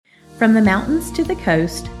From the mountains to the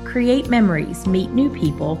coast, create memories, meet new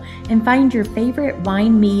people, and find your favorite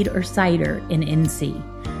wine, mead, or cider in NC.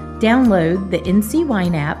 Download the NC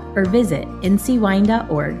Wine app or visit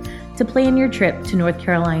ncwine.org to plan your trip to North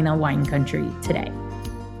Carolina wine country today.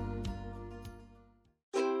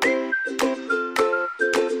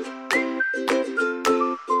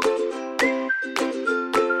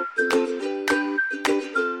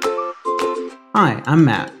 Hi, I'm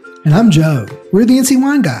Matt. And I'm Joe. We're the NC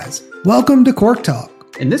Wine Guys. Welcome to Cork Talk.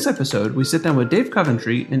 In this episode, we sit down with Dave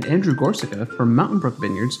Coventry and Andrew Gorsica from Mountain Brook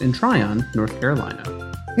Vineyards in Tryon, North Carolina.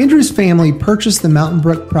 Andrew's family purchased the Mountain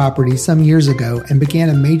Brook property some years ago and began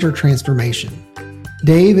a major transformation.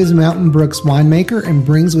 Dave is Mountain Brook's winemaker and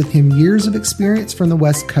brings with him years of experience from the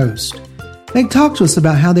West Coast. They talk to us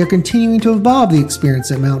about how they're continuing to evolve the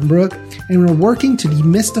experience at Mountain Brook and are working to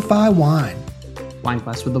demystify wine. Wine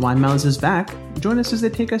Class with the Wine Mouths is back. Join us as they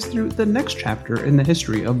take us through the next chapter in the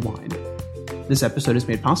history of wine. This episode is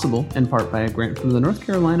made possible in part by a grant from the North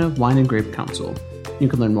Carolina Wine and Grape Council. You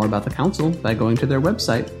can learn more about the council by going to their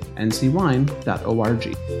website,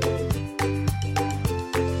 ncwine.org.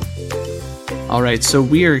 All right, so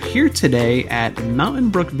we are here today at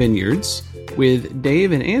Mountain Brook Vineyards with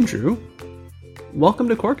Dave and Andrew. Welcome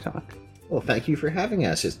to Cork Talk. Well, thank you for having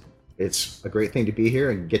us. It's a great thing to be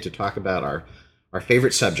here and get to talk about our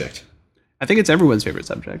favorite subject. I think it's everyone's favorite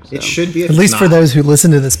subject. So. It should be. At least for those who listen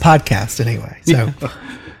to this podcast anyway.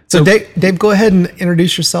 So Dave, go ahead and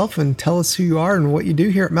introduce yourself and tell us who you are and what you do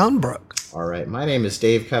here at Mountain Brook. All right. My name is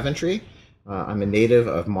Dave Coventry. I'm a native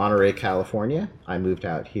of Monterey, California. I moved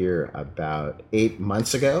out here about 8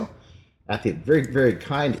 months ago at the very, very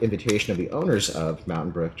kind invitation of the owners of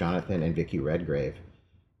Mountain Brook, Jonathan and Vicki Redgrave.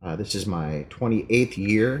 This is my 28th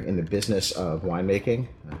year in the business of winemaking.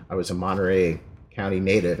 I was a Monterey County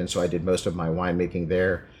native, and so I did most of my winemaking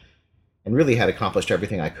there and really had accomplished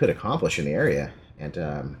everything I could accomplish in the area. And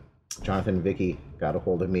Jonathan and Vicki got a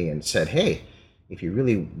hold of me and said, hey, if you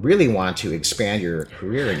really, really want to expand your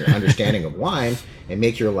career and your understanding of wine and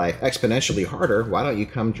make your life exponentially harder, why don't you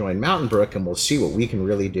come join Mountain Brook and we'll see what we can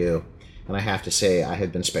really do. And I have to say, I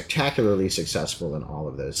have been spectacularly successful in all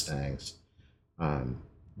of those things.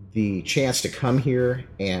 The chance to come here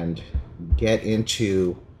and get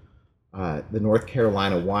into the North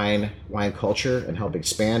Carolina wine culture and help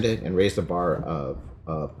expand it and raise the bar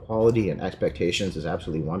of quality and expectations is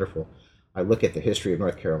absolutely wonderful. I look at the history of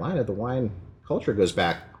North Carolina, the wine culture goes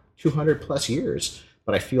back 200 plus years,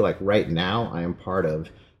 but I feel like right now I am part of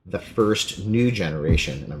the first new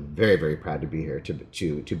generation, and I'm very, very proud to be here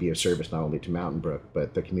to be of service not only to Mountain Brook,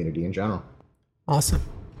 but the community in general. Awesome.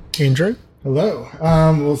 Andrew?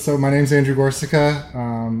 Hello. So my name's Andrew Gorsica.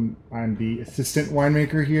 I'm the assistant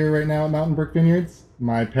winemaker here right now at Mountain Brook Vineyards.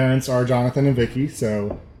 My parents are Jonathan and Vicki,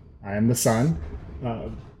 so I am the son.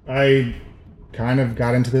 I kind of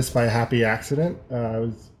got into this by a happy accident. I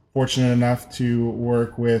was fortunate enough to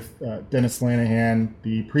work with Dennis Lanahan,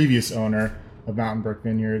 the previous owner of Mountain Brook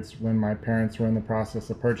Vineyards, when my parents were in the process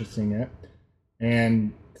of purchasing it.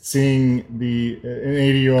 And seeing an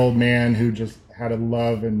 80-year-old man who just had a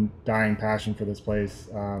love and dying passion for this place,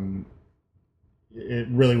 it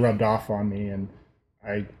really rubbed off on me, and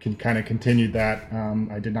I kind of continued that.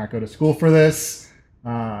 I did not go to school for this.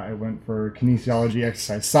 I went for kinesiology,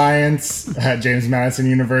 exercise science at James Madison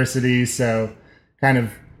University, so kind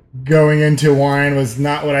of going into wine was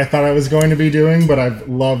not what I thought I was going to be doing, but I've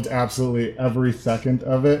loved absolutely every second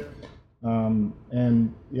of it.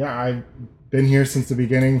 And yeah, I've been here since the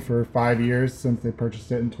beginning for 5 years, since they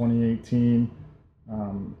purchased it in 2018.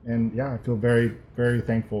 And yeah, I feel very, very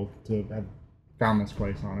thankful to have found this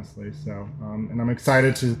place, honestly. So, and I'm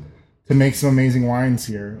excited to make some amazing wines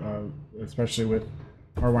here, especially with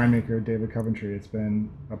our winemaker, David Coventry. It's been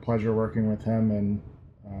a pleasure working with him and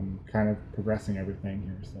kind of progressing everything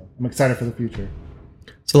here. So I'm excited for the future.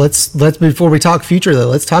 So let's before we talk future, though,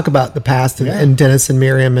 let's talk about the past and Dennis and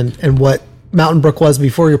Miriam and what Mountain Brook was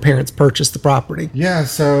before your parents purchased the property. Yeah,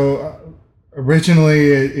 so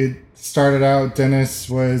originally it started out, Dennis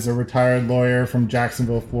was a retired lawyer from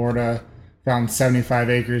Jacksonville, Florida, found 75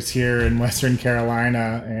 acres here in Western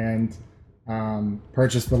Carolina, and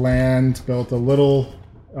purchased the land, built a little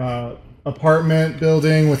apartment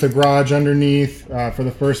building with a garage underneath for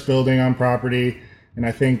the first building on property. And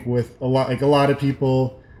I think with a lot of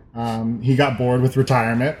people, he got bored with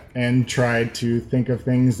retirement and tried to think of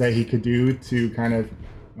things that he could do to kind of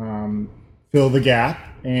fill the gap.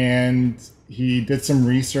 And he did some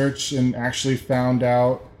research and actually found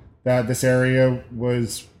out that this area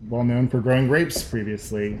was well known for growing grapes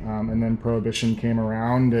previously. And then Prohibition came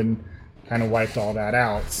around and kind of wiped all that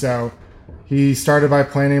out. So He started by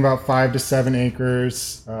planting about 5 to 7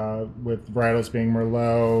 acres, with varietals being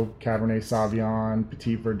Merlot, Cabernet Sauvignon,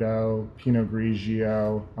 Petit Verdot, Pinot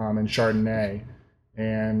Grigio, and Chardonnay,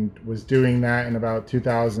 and was doing that in about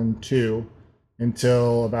 2002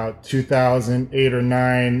 until about 2008 or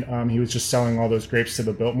 9. He was just selling all those grapes to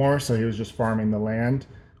the Biltmore, so he was just farming the land,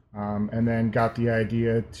 and then got the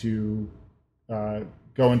idea to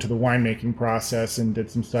go into the winemaking process and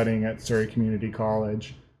did some studying at Surrey Community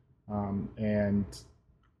College. And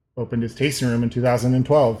opened his tasting room in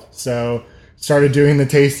 2012. So started doing the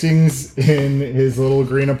tastings in his little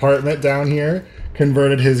green apartment down here,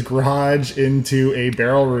 converted his garage into a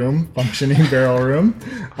barrel room, functioning barrel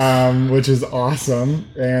room, which is awesome.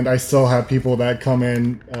 And I still have people that come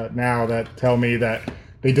in now that tell me that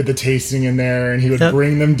they did the tasting in there, and he would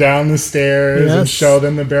bring them down the stairs and show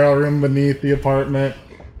them the barrel room beneath the apartment.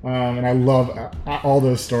 And I love all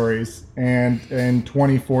those stories. And in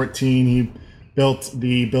 2014, he built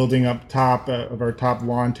the building up top of our top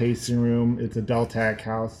lawn tasting room. It's a Deltac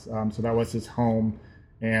house, so that was his home.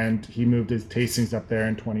 And he moved his tastings up there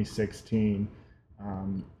in 2016.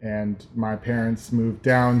 And my parents moved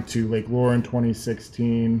down to Lake Lure in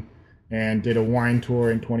 2016 and did a wine tour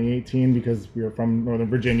in 2018 because we were from Northern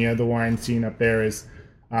Virginia. The wine scene up there is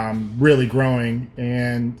really growing.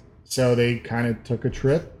 And so they kind of took a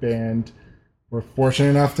trip and were fortunate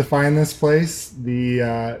enough to find this place.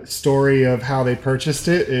 The story of how they purchased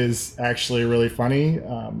it is actually really funny.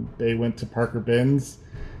 They went to Parker Benz,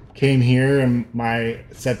 came here, and my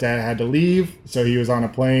stepdad had to leave, so he was on a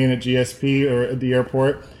plane at GSP or at the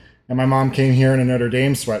airport, and my mom came here in a Notre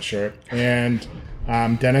Dame sweatshirt. And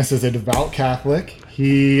Dennis is a devout Catholic.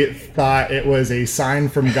 He thought it was a sign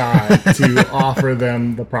from God to offer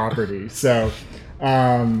them the property. So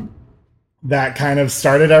that kind of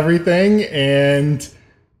started everything, and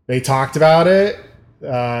they talked about it,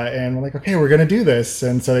 and we're like, okay, we're going to do this.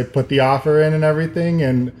 And so they put the offer in and everything,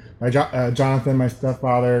 and Jonathan, my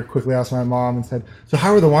stepfather, quickly asked my mom and said, so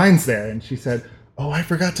how are the wines there? And she said, oh, I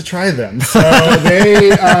forgot to try them. So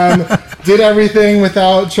they did everything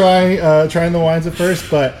without trying the wines at first,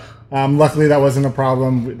 but luckily that wasn't a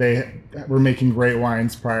problem. They were making great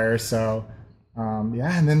wines prior, so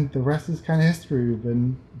and then the rest is kind of history. We've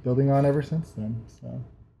been building on ever since then. So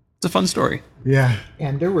it's a fun story. Yeah.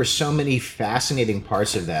 And there were so many fascinating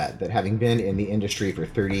parts of that having been in the industry for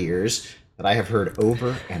 30 years, that I have heard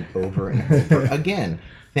over and over and over again.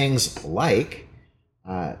 Things like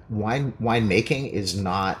winemaking is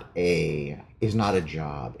not a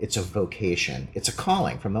job. It's a vocation. It's a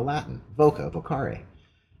calling from the Latin, voca, vocare.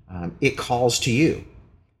 It calls to you.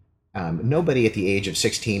 Nobody at the age of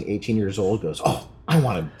 16, 18 years old goes, oh, I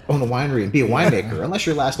want to own a winery and be a winemaker, unless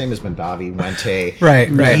your last name is Mondavi, Wente,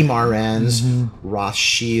 Marens,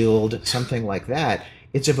 Rothschild, something like that.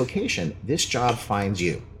 It's a vocation. This job finds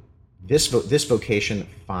you. This vocation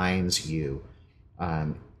finds you.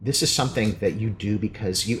 This is something that you do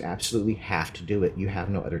because you absolutely have to do it. You have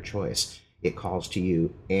no other choice. It calls to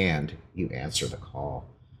you, and you answer the call.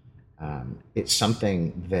 It's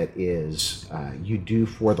something that is you do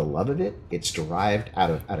for the love of it. It's derived out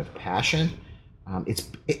of passion.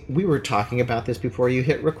 We were talking about this before you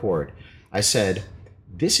hit record. I said,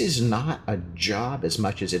 this is not a job as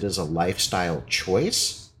much as it is a lifestyle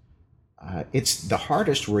choice. It's the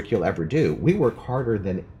hardest work you'll ever do. We work harder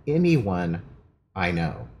than anyone I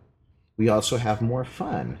know. We also have more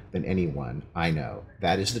fun than anyone I know.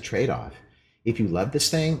 That is the trade-off. If you love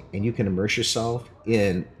this thing and you can immerse yourself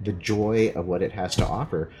in the joy of what it has to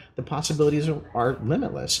offer, the possibilities are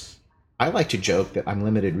limitless. I like to joke that I'm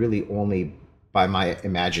limited really only by my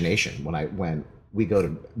imagination when we go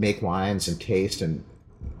to make wines and taste and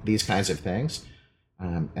these kinds of things.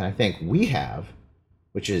 And I think we have,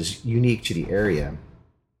 which is unique to the area,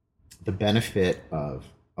 the benefit of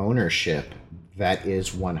ownership that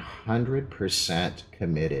is 100%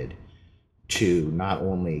 committed to not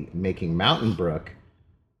only making Mountain Brook,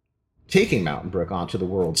 taking Mountain Brook onto the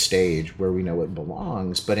world stage where we know it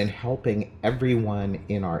belongs, but in helping everyone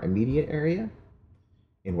in our immediate area,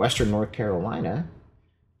 in Western North Carolina,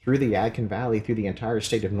 through the Yadkin Valley, through the entire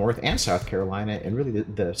state of North and South Carolina, and really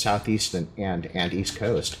the Southeast and East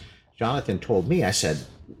Coast. Jonathan told me, I said,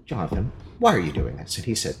 Jonathan, why are you doing this? And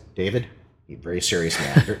he said, David, he very seriously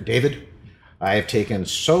answered, David, I have taken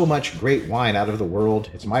so much great wine out of the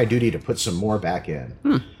world. It's my duty to put some more back in.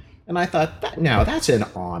 And I thought, that's an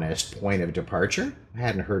honest point of departure. I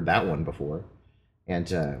hadn't heard that one before.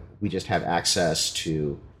 And we just have access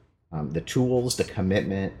to the tools, the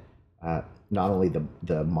commitment, not only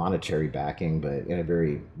the monetary backing, but in a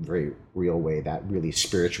very, very real way, that really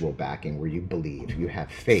spiritual backing where you believe, you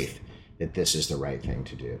have faith that this is the right thing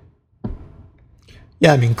to do.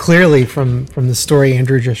 Yeah, I mean, clearly from the story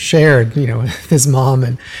Andrew just shared, with his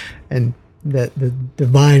mom and the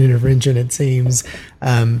divine intervention, it seems,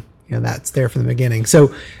 that's there from the beginning.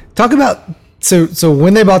 So talk about, so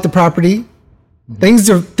when they bought the property, things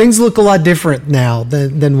look a lot different now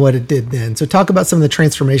than what it did then. So talk about some of the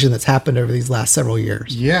transformation that's happened over these last several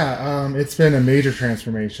years. Yeah, it's been a major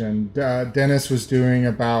transformation. Dennis was doing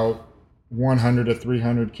about 100 to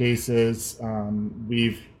 300 cases.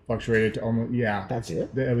 We've fluctuated to almost, That's it?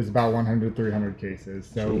 It was about 100 to 300 cases.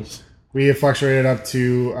 So Jeez. we have fluctuated up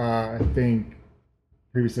to, I think,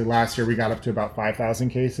 previously last year we got up to about 5,000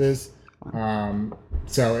 cases.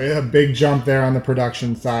 So a big jump there on the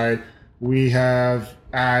production side. We have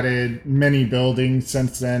added many buildings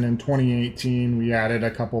since then. In 2018, we added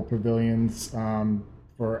a couple pavilions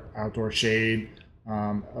for outdoor shade,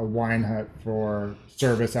 a wine hut for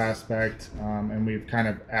service aspect, and we've kind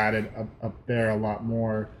of added up there a lot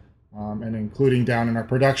more. And including down in our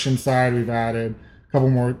production side, we've added a couple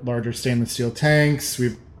more larger stainless steel tanks.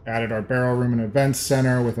 We've added our barrel room and events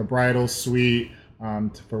center with a bridal suite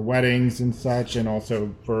for weddings and such, and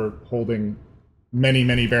also for holding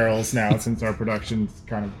many barrels now since our production's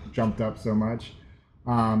kind of jumped up so much.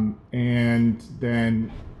 And then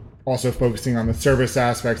also focusing on the service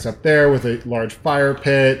aspects up there with a large fire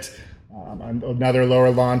pit, another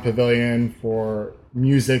lower lawn pavilion for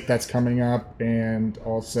music that's coming up, and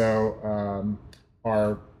also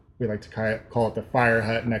we like to call it the fire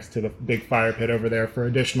hut next to the big fire pit over there for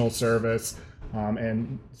additional service,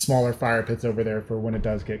 and smaller fire pits over there for when it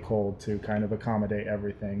does get cold to kind of accommodate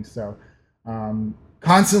everything. So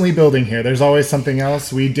constantly building here. There's always something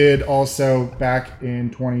else. We did also back in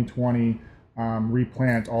 2020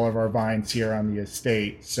 replant all of our vines here on the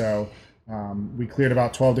estate. So we cleared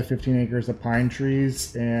about 12 to 15 acres of pine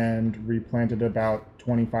trees and replanted about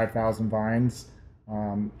 25,000 vines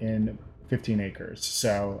in 15 acres.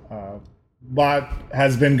 So a lot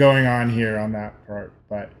has been going on here on that part,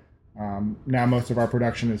 but now most of our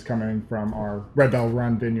production is coming from our Red Bell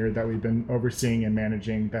Run vineyard that we've been overseeing and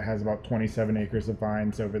managing, that has about 27 acres of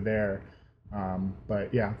vines over there.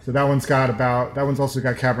 But yeah, so that one's also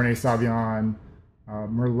got Cabernet Sauvignon,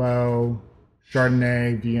 Merlot,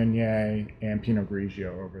 Chardonnay, Viognier, and Pinot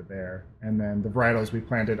Grigio over there. And then the varietals we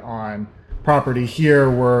planted on property here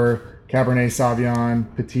were Cabernet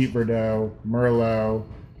Sauvignon, Petit Verdot, Merlot,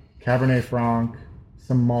 Cabernet Franc,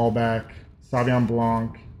 some Malbec, Sauvignon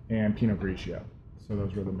Blanc, and Pinot Grigio. So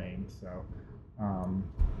those were the main. So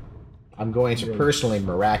I'm going to personally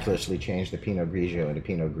miraculously change the Pinot Grigio into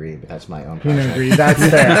Pinot Gris, but that's my own Pinot Gris, that's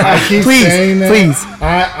fair. I keep Please, saying that. please.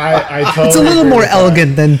 I totally It's a little agree more with that.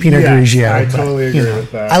 elegant than Pinot Yes, Grigio. I but, totally agree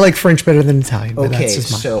with that. I like French better than Italian, but Okay, that's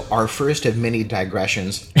just mine. so our first of many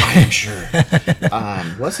digressions, I'm sure.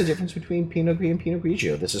 What's the difference between Pinot Gris and Pinot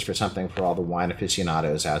Grigio? This is for all the wine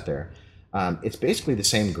aficionados out there. It's basically the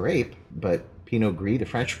same grape, but Pinot Gris, the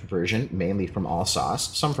French version, mainly from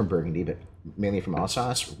Alsace, some from Burgundy, but mainly from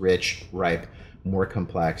Alsace, rich, ripe, more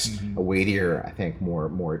complex, a weightier, I think,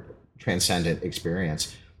 more transcendent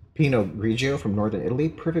experience. Pinot Grigio from northern Italy,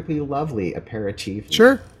 perfectly lovely aperitif.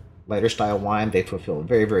 Sure. Lighter style wine. They fulfill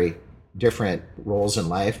very, very different roles in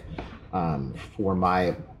life. For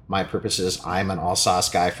my purposes, I'm an Alsace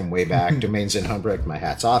guy from way back. Domains in Humbrecht, my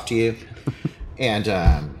hat's off to you.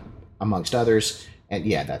 And amongst others. And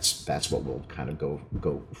yeah, that's what we'll kind of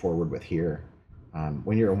go forward with here.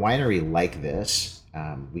 When you're a winery like this,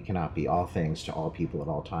 we cannot be all things to all people at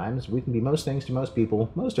all times. We can be most things to most people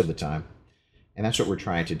most of the time. And that's what we're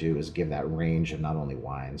trying to do, is give that range of not only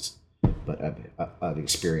wines, but of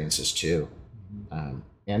experiences too.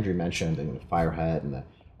 Andrew mentioned in the fire hut and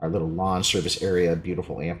our little lawn service area,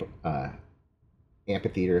 beautiful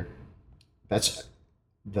amphitheater. That's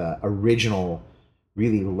the original,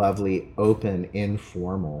 really lovely, open,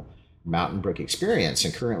 informal Mountain Brook experience.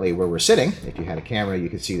 And currently where we're sitting, if you had a camera, you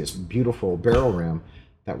could see this beautiful barrel room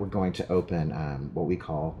that we're going to open, what we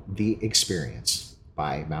call The Experience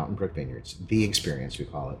by Mountain Brook Vineyards. The Experience, we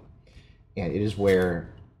call it. And it is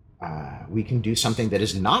where we can do something that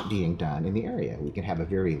is not being done in the area. We can have a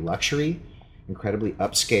very luxury, incredibly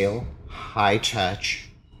upscale, high-touch,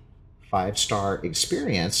 5-star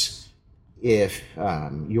experience if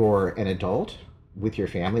you're an adult with your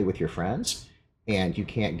family, with your friends, and you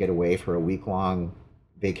can't get away for a week-long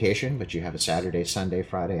vacation, but you have a Saturday, Sunday,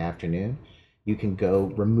 Friday afternoon. You can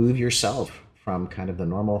go remove yourself from kind of the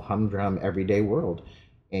normal humdrum everyday world,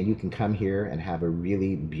 and you can come here and have a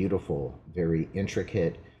really beautiful, very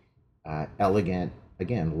intricate, elegant,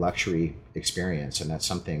 again, luxury experience. And that's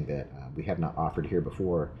something that we have not offered here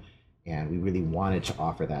before, and we really wanted to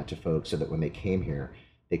offer that to folks so that when they came here,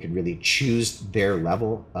 they could really choose their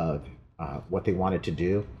level of what they wanted to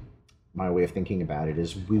do, my way of thinking about it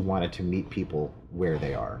is we wanted to meet people where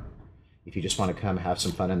they are. If you just want to come have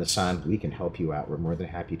some fun in the sun, we can help you out. We're more than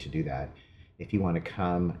happy to do that. If you want to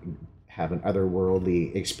come have an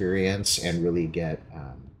otherworldly experience and really get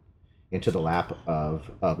into the lap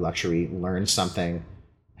of luxury, learn something,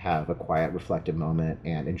 have a quiet, reflective moment,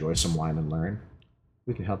 and enjoy some wine and learn,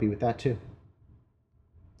 we can help you with that too.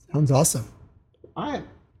 Sounds awesome.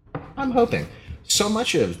 I'm hoping. So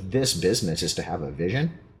much of this business is to have a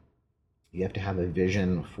vision. You have to have a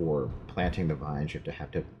vision for planting the vines. You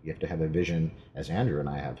have to have a vision, as Andrew and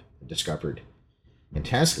I have discovered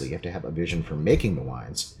intensely. You have to have a vision for making the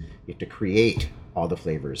wines. You have to create all the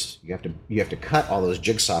flavors. You have to cut all those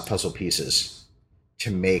jigsaw puzzle pieces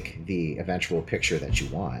to make the eventual picture that you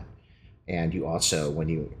want. And you also, when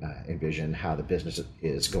you envision how the business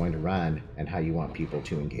is going to run and how you want people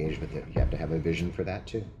to engage with it, you have to have a vision for that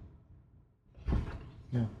too.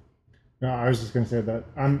 Yeah. No, I was just going to say that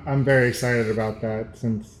I'm very excited about that,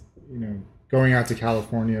 since, going out to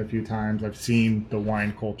California a few times, I've seen the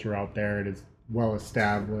wine culture out there. It is well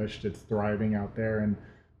established. It's thriving out there, and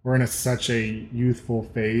we're in such a youthful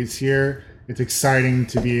phase here. It's exciting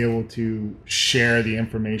to be able to share the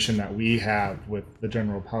information that we have with the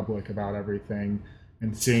general public about everything,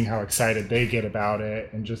 and seeing how excited they get about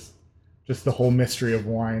it, and just the whole mystery of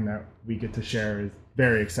wine that we get to share is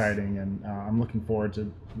very exciting, and I'm looking forward to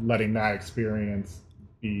letting that experience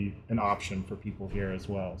be an option for people here as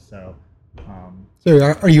well. So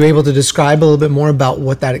are you able to describe a little bit more about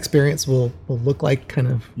what that experience will look like, kind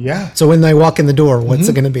of? Yeah. So when they walk in the door, what's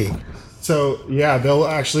it going to be? So yeah, they'll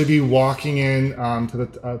actually be walking in to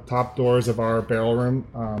the top doors of our barrel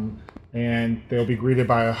room, and they'll be greeted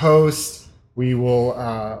by a host. We will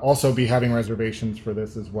also be having reservations for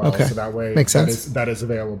this as well, okay. So that way Makes sense. that is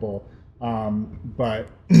available. But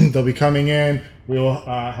they'll be coming in. We will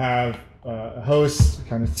have a host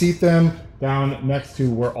kind of seat them down next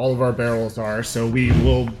to where all of our barrels are. So we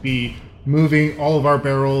will be moving all of our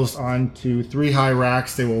barrels onto 3 high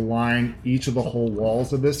racks. They will line each of the whole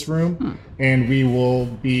walls of this room. And we will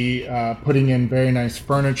be putting in very nice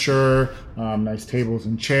furniture, nice tables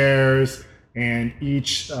and chairs, and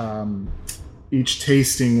each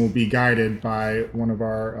tasting will be guided by one of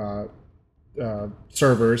our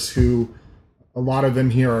servers, who a lot of them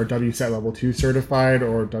here are WSET level 2 certified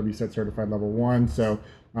or WSET certified level 1. So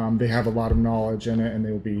they have a lot of knowledge in it, and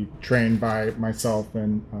they will be trained by myself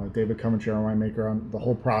and David Coventry, our winemaker, on the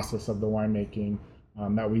whole process of the winemaking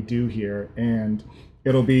that we do here. And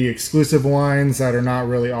it'll be exclusive wines that are not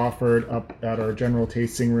really offered up at our general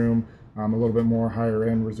tasting room, a little bit more higher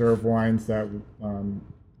end reserve wines that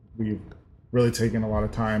we've really taken a lot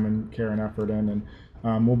of time and care and effort in.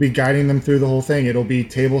 And we'll be guiding them through the whole thing. It'll be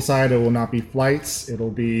tableside. It will not be flights. It'll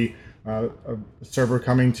be a server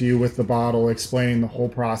coming to you with the bottle, explaining the whole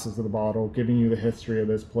process of the bottle, giving you the history of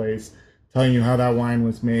this place, telling you how that wine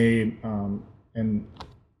was made, and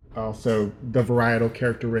also the varietal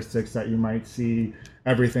characteristics that you might see,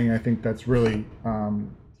 everything. I think that's really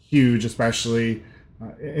huge, especially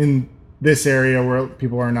in this area where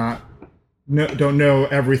people are don't know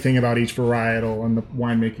everything about each varietal and the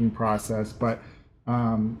winemaking process. But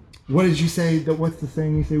what did you say? What's the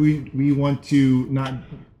thing you say? We want to not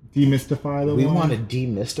demystify the wine? We want to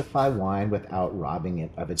demystify wine without robbing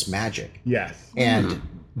it of its magic. Yes. And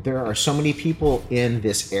there are so many people in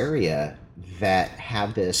this area that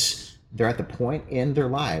have this. They're at the point in their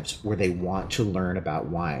lives where they want to learn about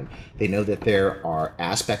wine. They know that there are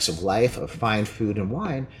aspects of life, of fine food and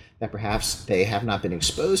wine, that perhaps they have not been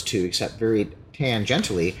exposed to except very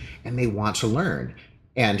tangentially, and they want to learn.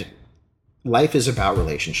 And life is about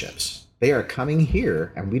relationships. They are coming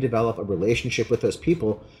here, and we develop a relationship with those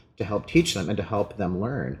people to help teach them and to help them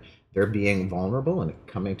learn. They're being vulnerable and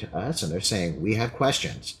coming to us, and they're saying, we have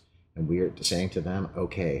questions. And we are saying to them,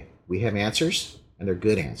 okay, we have answers, and they're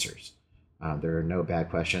good answers. There are no bad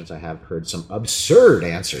questions. I have heard some absurd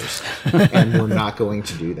answers, and we're not going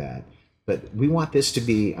to do that. But we want this to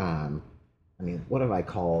be, what have I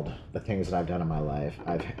called the things that I've done in my life?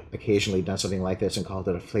 I've occasionally done something like this and called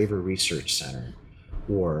it a flavor research center,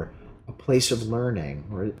 or a place of learning,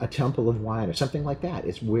 or a temple of wine, or something like that.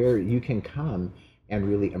 It's where you can come and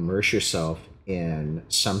really immerse yourself in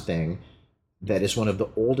something that is one of the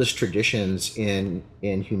oldest traditions in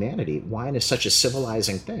humanity. Wine is such a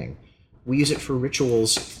civilizing thing. We use it for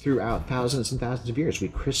rituals throughout thousands and thousands of years. We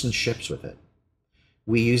christen ships with it.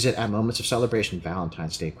 We use it at moments of celebration: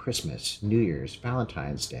 Valentine's Day, Christmas, New Year's,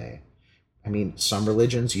 Valentine's Day. Some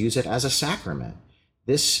religions use it as a sacrament.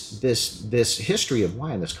 This history of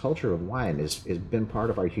wine, this culture of wine has been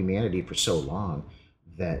part of our humanity for so long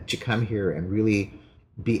that to come here and really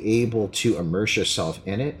be able to immerse yourself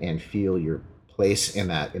in it and feel your place in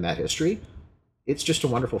that history, it's just a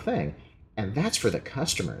wonderful thing. And that's for the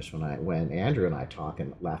customers. When Andrew and I talk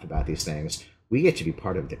and laugh about these things, we get to be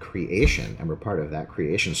part of the creation, and we're part of that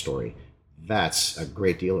creation story. That's a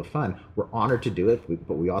great deal of fun. We're honored to do it,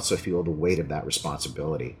 but we also feel the weight of that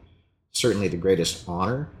responsibility. Certainly the greatest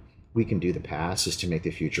honor we can do the past is to make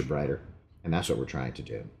the future brighter. And that's what we're trying to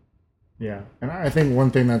do. Yeah, and I think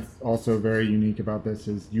one thing that's also very unique about this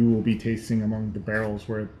is you will be tasting among the barrels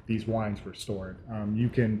where these wines were stored. You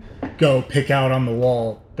can go pick out on the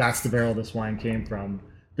wall, that's the barrel this wine came from.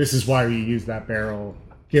 This is why we use that barrel.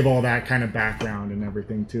 Give all that kind of background and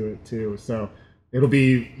everything to it too. So it'll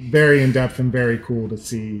be very in-depth and very cool to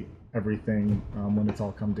see everything when it's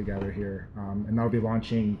all come together here. And that'll be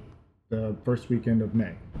launching the first weekend of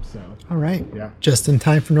May. So all right. Yeah. Just in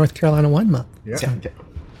time for North Carolina Wine Month. Yeah. So.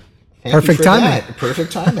 Perfect timing.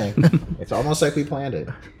 Perfect timing. It's almost like we planned it.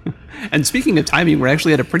 And speaking of timing, we're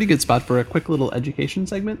actually at a pretty good spot for a quick little education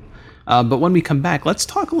segment. But when we come back, let's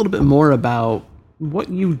talk a little bit more about what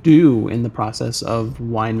you do in the process of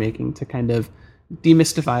winemaking to kind of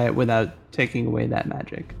demystify it without taking away that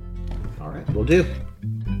magic. All right, we'll do.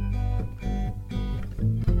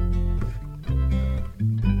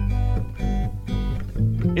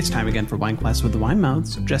 It's time again for Wine Class with the Wine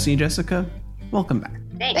Mouths. Jesse and Jessica, welcome back.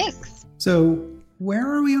 Thanks. So where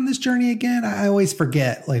are we on this journey again? I always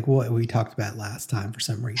forget like what we talked about last time for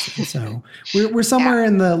some reason. So we're somewhere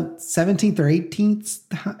in the 17th or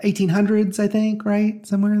 1800s, I think, right?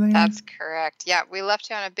 Somewhere there. That's correct. Yeah, we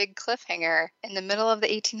left you on a big cliffhanger in the middle of the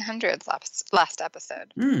 1800s last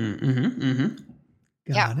episode.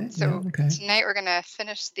 Got it. So yeah, okay. Tonight we're going to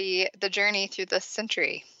finish the journey through this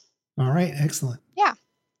century. All right. Excellent. Yeah.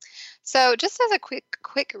 So just as a quick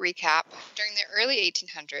recap, during the early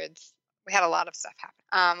 1800s, we had a lot of stuff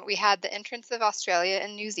happen. We had the entrance of Australia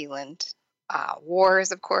and New Zealand,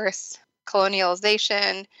 wars, of course,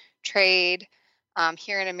 colonialization, trade.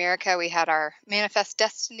 Here in America, we had our manifest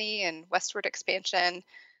destiny and westward expansion,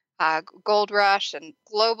 gold rush, and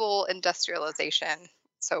global industrialization,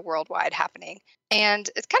 so worldwide happening. And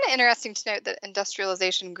it's kind of interesting to note that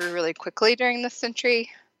industrialization grew really quickly during this century,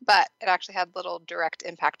 but it actually had little direct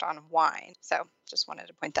impact on wine. So just wanted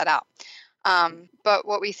to point that out. But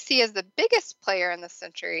what we see as the biggest player in this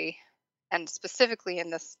century, and specifically in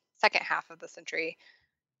this second half of the century,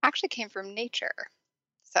 actually came from nature.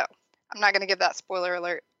 So I'm not going to give that spoiler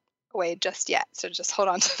alert away just yet. So just hold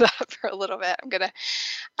on to that for a little bit. I'm going to,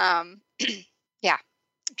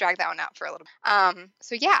 drag that one out for a little bit.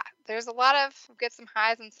 So yeah, there's a lot of, we get some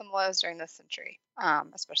highs and some lows during this century,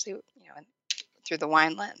 especially, through the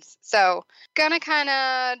wine lens. So gonna kind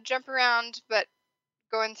of jump around, but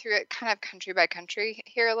going through it kind of country by country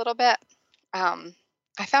here a little bit.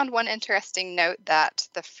 I found one interesting note that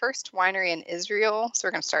the first winery in Israel, so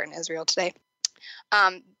we're going to start in Israel today,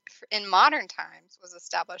 in modern times was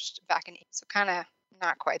established back in, so kind of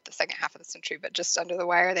not quite the second half of the century, but just under the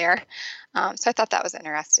wire there. So I thought that was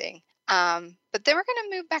interesting. But then we're going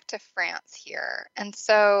to move back to France here. And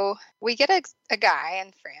so we get a guy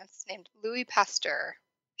in France named Louis Pasteur.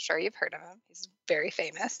 Sure, you've heard of him. He's very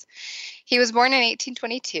famous. He was born in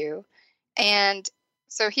 1822. And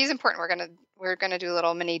so he's important. We're going to do a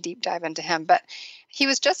little mini deep dive into him. But he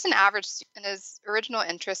was just an average student, and his original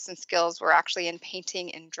interests and skills were actually in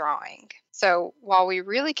painting and drawing. So while we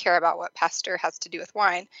really care about what Pasteur has to do with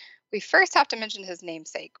wine, we first have to mention his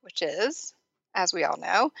namesake, which is, as we all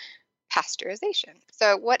know, pasteurization.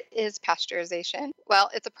 So what is pasteurization? Well,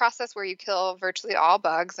 it's a process where you kill virtually all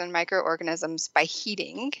bugs and microorganisms by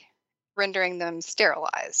heating, rendering them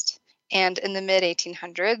sterilized. And in the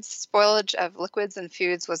mid-1800s, spoilage of liquids and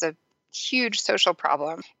foods was a huge social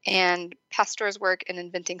problem. And Pasteur's work in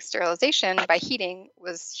inventing sterilization by heating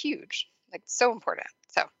was huge, like so important.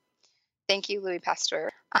 So thank you, Louis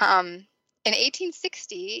Pasteur. In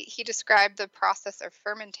 1860, he described the process of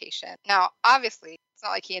fermentation. Now, obviously, it's not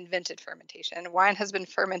like he invented fermentation. Wine has been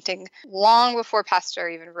fermenting long before Pasteur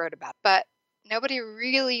even wrote about it, but nobody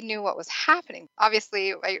really knew what was happening.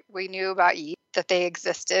 Obviously, we knew about yeast, that they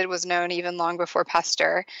existed, was known even long before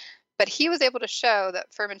Pasteur, but he was able to show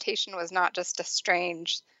that fermentation was not just a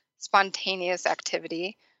strange, spontaneous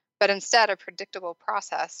activity, but instead a predictable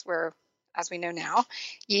process where, as we know now,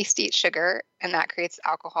 yeast eats sugar, and that creates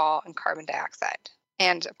alcohol and carbon dioxide.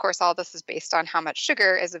 And of course, all this is based on how much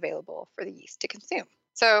sugar is available for the yeast to consume.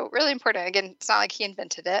 So really important. Again, it's not like he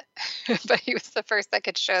invented it, but he was the first that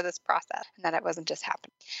could show this process and that it wasn't just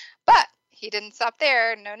happening. But he didn't stop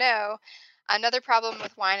there. No. Another problem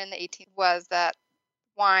with wine in the 18th was that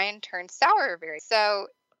wine turned sour so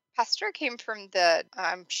Pasteur came from the,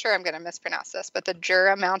 I'm sure I'm going to mispronounce this, but the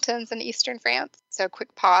Jura Mountains in eastern France. So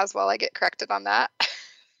quick pause while I get corrected on that.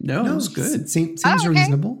 No, it was good. Seems okay.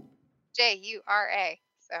 reasonable. Jura.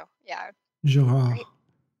 So, yeah. Jura. Great.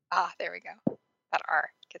 There we go. That R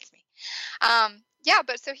gets me. Yeah,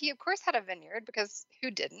 but so he, of course, had a vineyard, because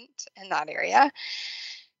who didn't in that area?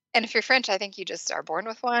 And if you're French, I think you just are born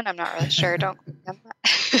with one. I'm not really sure. Don't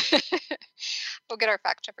We'll get our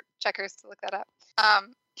fact checkers to look that up.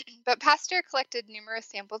 But Pasteur collected numerous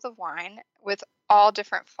samples of wine with all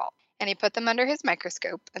different faults, and he put them under his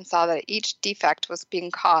microscope and saw that each defect was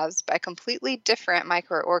being caused by completely different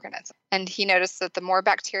microorganisms. And he noticed that the more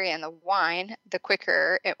bacteria in the wine, the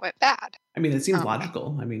quicker it went bad. I mean, it seems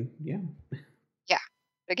logical. I mean, yeah. Yeah.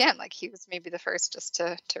 Again, like he was maybe the first just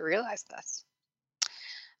to realize this.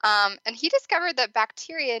 And he discovered that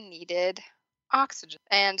bacteria needed oxygen.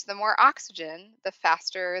 And the more oxygen, the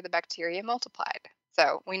faster the bacteria multiplied.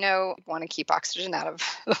 So we know we want to keep oxygen out of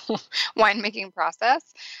the winemaking process.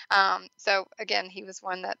 So again, he was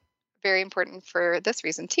one that very important for this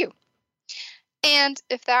reason too. And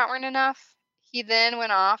if that weren't enough, he then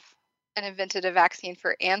went off and invented a vaccine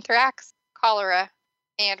for anthrax, cholera,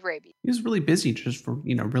 and rabies. He was really busy just for,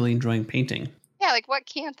 really enjoying painting. Yeah, like what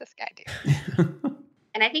can't this guy do?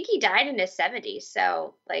 And I think he died in his 70s.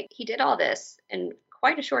 So, he did all this in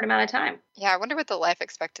quite a short amount of time. Yeah, I wonder what the life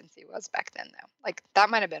expectancy was back then, though. That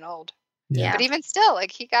might have been old. Yeah. But even still,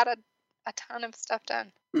 he got a ton of stuff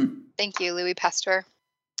done. Thank you, Louis Pasteur.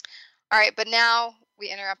 All right, but now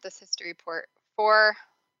we interrupt this history report for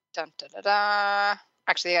dun dun dun dun.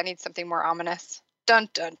 Actually, I need something more ominous. Dun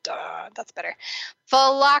dun dun. That's better.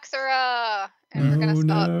 Phylloxera. And we're gonna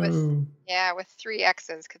spell it with 3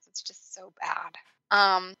 X's because it's just so bad.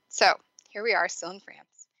 So here we are, still in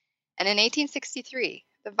France. And in 1863,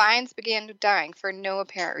 the vines began dying for no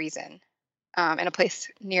apparent reason in a place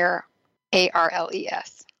near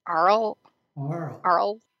Arles. Arles?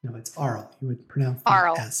 Arles? No, it's Arles. You would pronounce the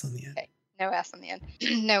Arles. S on the end. Okay. No S on the end.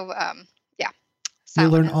 No, You'll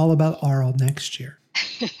learn all about Arles next year.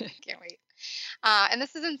 Can't wait. And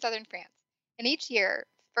this is in southern France. And each year,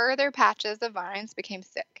 further patches of vines became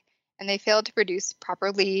sick, and they failed to produce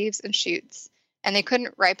proper leaves and shoots, and they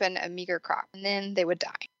couldn't ripen a meager crop, and then they would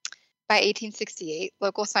die. By 1868,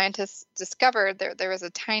 local scientists discovered there was a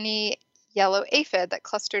tiny yellow aphid that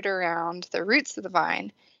clustered around the roots of the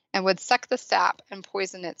vine and would suck the sap and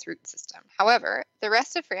poison its root system. However, the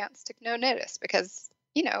rest of France took no notice because,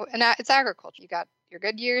 and it's agriculture. You got your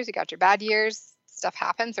good years, you got your bad years. Stuff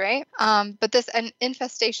happens, right? But this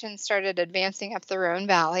infestation started advancing up the Rhone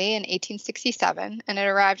Valley in 1867, and it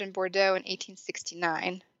arrived in Bordeaux in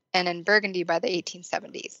 1869, and in Burgundy by the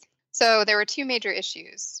 1870s. So there were 2 major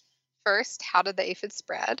issues. First, how did the aphid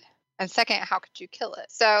spread? And second, how could you kill it?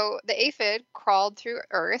 So the aphid crawled through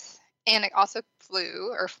earth, and it also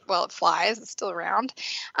flew, it flies, it's still around.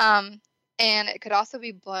 And it could also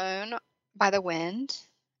be blown by the wind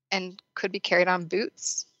and could be carried on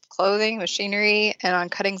boots, clothing, machinery, and on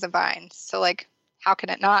cuttings of vines. So, how can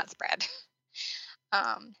it not spread?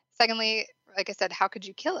 Secondly, like I said, how could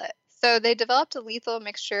you kill it? So they developed a lethal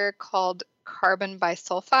mixture called carbon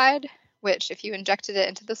bisulfide, which, if you injected it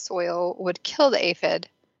into the soil, would kill the aphid,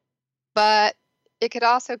 but it could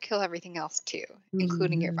also kill everything else too,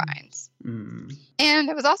 including your vines. And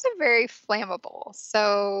it was also very flammable,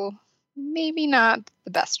 so maybe not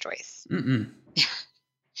the best choice.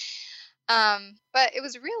 But it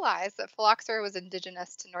was realized that phylloxera was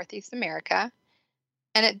indigenous to Northeast America,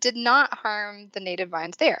 and it did not harm the native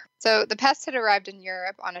vines there. So the pest had arrived in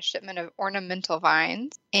Europe on a shipment of ornamental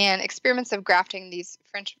vines, and experiments of grafting these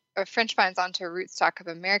French vines onto a rootstock of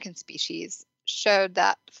American species showed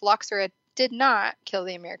that phylloxera did not kill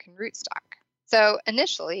the American rootstock. So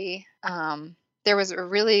initially, there was a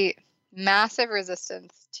really massive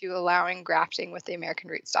resistance to allowing grafting with the American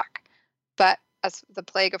rootstock. But as the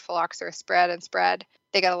plague of phylloxera spread,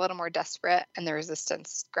 they got a little more desperate, and the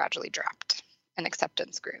resistance gradually dropped and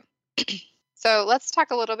acceptance grew. So let's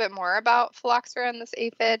talk a little bit more about phylloxera and this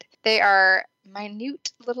aphid. They are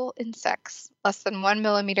minute little insects, less than 1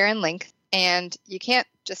 millimeter in length, and you can't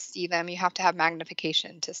just see them. You have to have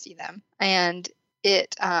magnification to see them. And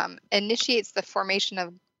it initiates the formation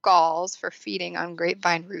of galls for feeding on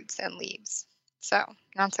grapevine roots and leaves. So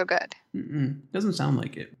not so good. Doesn't sound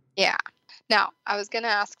like it. Yeah. Now, I was going to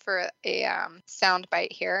ask for a sound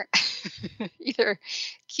bite here. Either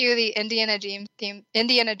cue the Indiana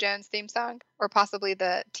Jones theme song, or possibly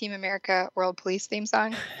the Team America World Police theme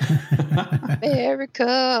song.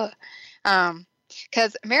 America.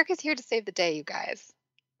 Because America's here to save the day, you guys.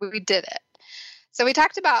 We did it. So we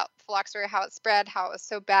talked about phylloxera, how it spread, how it was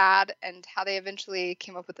so bad, and how they eventually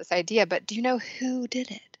came up with this idea. But do you know who did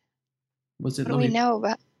it? Was it What do we know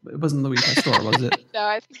about? It wasn't Louis Pasteur, was it? No,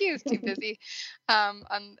 I think he was too busy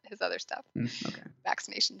on his other stuff. Okay.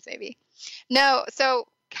 Vaccinations, maybe. No, so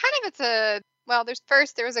kind of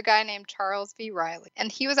there was a guy named Charles V. Riley, and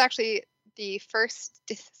he was actually the first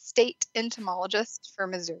state entomologist for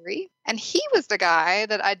Missouri. And he was the guy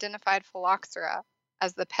that identified phylloxera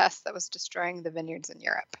as the pest that was destroying the vineyards in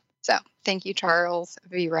Europe. So thank you, Charles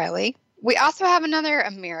V. Riley. We also have another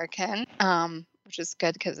American, which is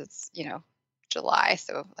good because it's, July,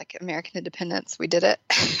 so like American independence, we did it.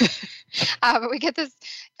 But we get this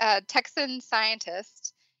Texan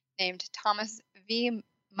scientist named Thomas V.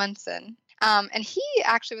 Munson. And he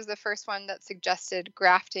actually was the first one that suggested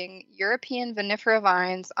grafting European vinifera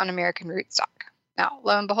vines on American rootstock. Now,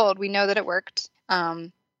 lo and behold, we know that it worked.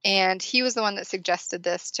 And he was the one that suggested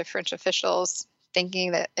this to French officials,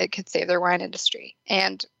 thinking that it could save their wine industry.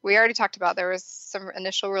 And we already talked about there was some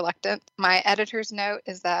initial reluctance. My editor's note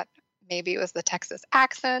is that maybe it was the Texas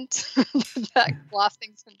accent that lost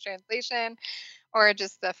things in translation, or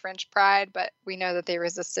just the French pride. But we know that they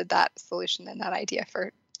resisted that solution and that idea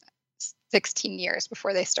for 16 years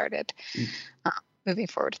before they started moving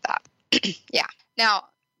forward with that. Yeah. Now,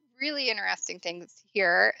 really interesting things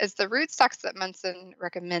here is the rootstocks that Munson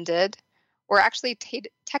recommended were actually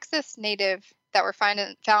Texas native that were found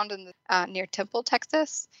in near Temple,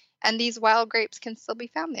 Texas, and these wild grapes can still be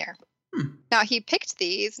found there. Now, he picked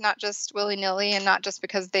these not just willy-nilly and not just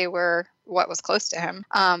because they were what was close to him,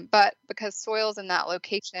 but because soils in that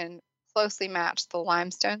location closely match the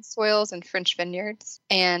limestone soils in French vineyards,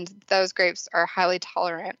 and those grapes are highly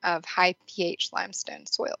tolerant of high pH limestone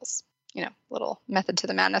soils. Little method to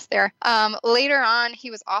the madness there. Later on,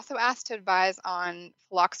 he was also asked to advise on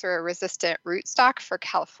phylloxera-resistant rootstock for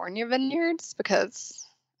California vineyards because,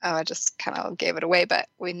 I just kind of gave it away, but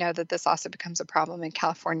we know that this also becomes a problem in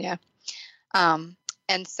California.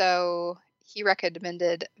 And so he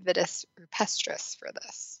recommended Vitis rupestris for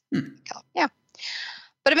this. Yeah.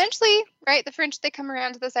 But eventually, right, the French, they come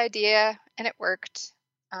around to this idea, and it worked.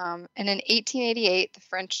 And in 1888, the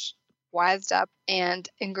French wised up, and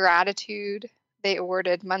in gratitude, they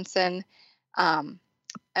awarded Munson an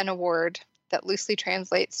award that loosely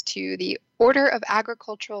translates to the Order of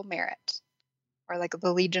Agricultural Merit, or like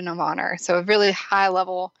the Legion of Honor. So a really high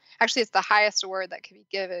level, actually it's the highest award that could be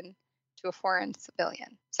given to a foreign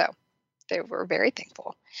civilian. So they were very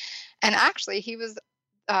thankful. And actually he was,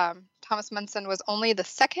 Thomas Munson was only the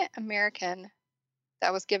second American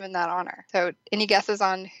that was given that honor. So any guesses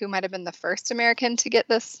on who might have been the first American to get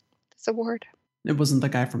this award? It wasn't the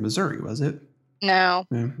guy from Missouri, was it? No.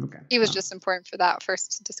 Yeah, okay. He was just important for that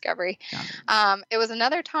first discovery. It was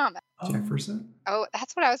another Thomas. Jefferson? Oh,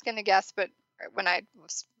 that's what I was going to guess, but when I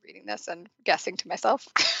was reading this and guessing to myself,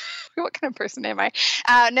 what kind of person am I?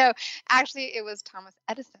 No, actually, it was Thomas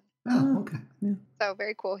Edison. Oh, okay. Yeah. So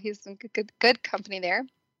very cool. He's in good company there.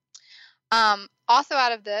 Also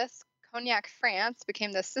out of this, Cognac, France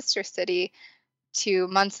became the sister city to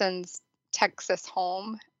Munson's Texas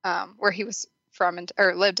home, where he was from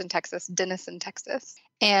or lived in Texas, Denison, Texas.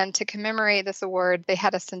 And to commemorate this award, they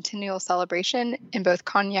had a centennial celebration in both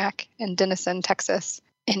Cognac and Denison, Texas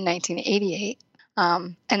in 1988.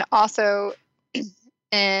 And also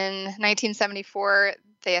in 1974,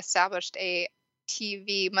 they established a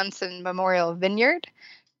T.V. Munson Memorial Vineyard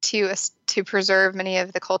to preserve many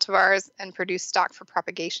of the cultivars and produce stock for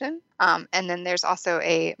propagation. And then there's also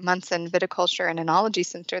a Munson Viticulture and Enology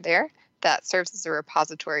Center there that serves as a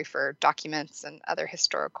repository for documents and other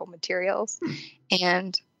historical materials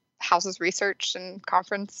and houses research and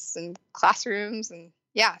conference and classrooms. And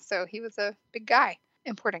yeah, so he was a big guy,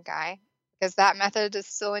 important guy, because that method is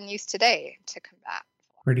still in use today to combat.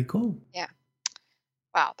 Pretty cool. Yeah.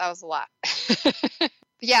 Wow, that was a lot.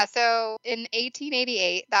 Yeah, so in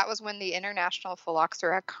 1888, that was when the International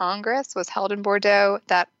Phylloxera Congress was held in Bordeaux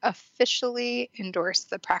that officially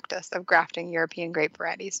endorsed the practice of grafting European grape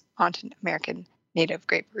varieties onto American native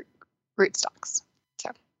grape rootstocks.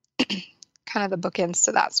 So kind of the bookends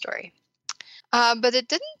to that story. But it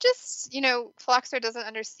didn't just, phylloxera doesn't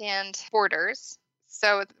understand borders.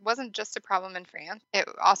 So it wasn't just a problem in France. It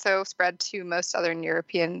also spread to most other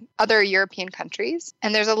European countries.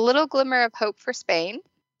 And there's a little glimmer of hope for Spain.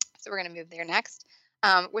 So we're going to move there next.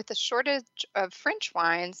 With the shortage of French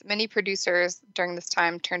wines, many producers during this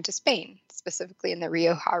time turned to Spain, specifically in the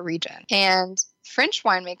Rioja region. And French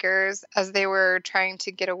winemakers, as they were trying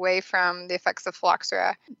to get away from the effects of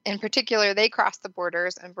phylloxera, in particular, they crossed the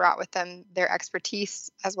borders and brought with them their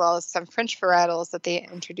expertise, as well as some French varietals that they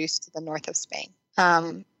introduced to the north of Spain.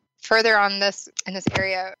 Further on in this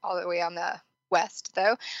area, all the way on the west,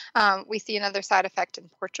 though, we see another side effect in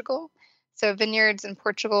Portugal. So vineyards in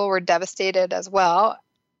Portugal were devastated as well.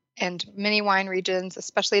 And many wine regions,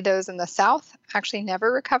 especially those in the south, actually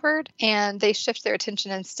never recovered. And they shift their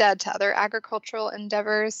attention instead to other agricultural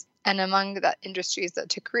endeavors. And among the industries that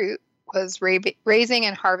took root was raising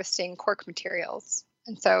and harvesting cork materials.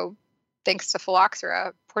 And so thanks to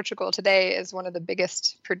phylloxera, Portugal today is one of the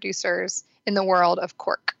biggest producers in the world of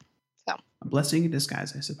cork. So a blessing in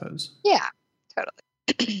disguise, I suppose. Yeah,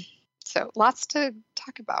 totally. So lots to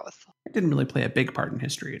talk about with. It didn't really play a big part in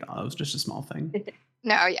history at all. It was just a small thing.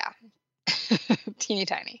 No, yeah. Teeny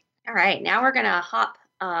tiny. All right, now we're going to hop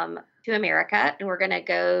to America, and we're going to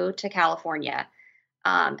go to California.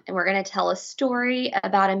 And we're going to tell a story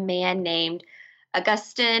about a man named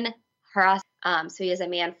Augustin Harras. So he is a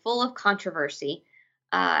man full of controversy.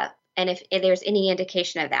 And if there's any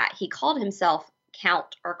indication of that, he called himself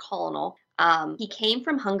Count or Colonel. He came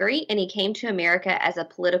from Hungary, and he came to America as a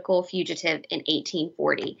political fugitive in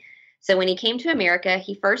 1840. So when he came to America,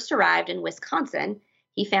 he first arrived in Wisconsin.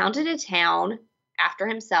 He founded a town after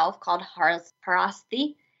himself called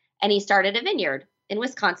Harasti, and he started a vineyard in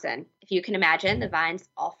Wisconsin. If you can imagine, the vines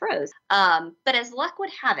all froze. But as luck would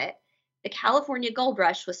have it, the California gold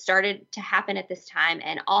rush was started to happen at this time,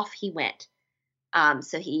 and off he went.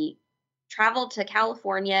 So he traveled to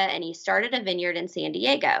California, and he started a vineyard in San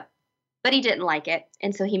Diego. But he didn't like it,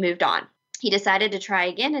 and so he moved on. He decided to try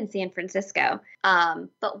again in San Francisco.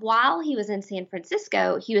 But while he was in San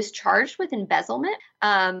Francisco, he was charged with embezzlement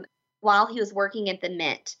while he was working at the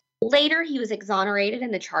Mint. Later, he was exonerated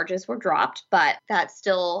and the charges were dropped, but that's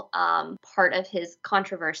still part of his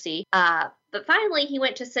controversy. But finally, he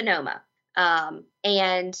went to Sonoma. And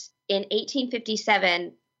in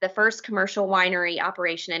 1857, the first commercial winery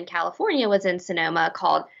operation in California was in Sonoma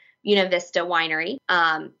called Una Vista Winery,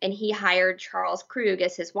 and he hired Charles Krug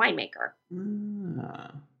as his winemaker.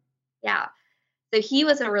 Yeah. So he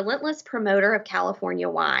was a relentless promoter of California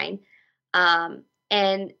wine.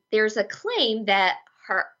 And there's a claim that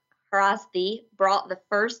Harasti brought the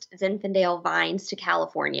first Zinfandel vines to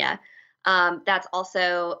California. That's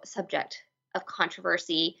also subject of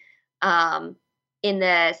controversy. In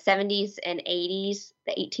the 70s and 80s,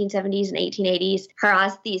 the 1870s and 1880s,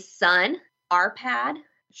 Harasti's son, Arpad,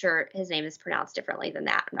 sure his name is pronounced differently than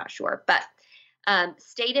that, I'm not sure, but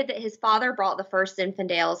stated that his father brought the first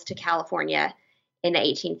Zinfandels to California in the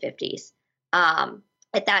 1850s.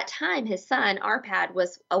 At that time, his son, Arpad,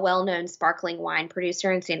 was a well-known sparkling wine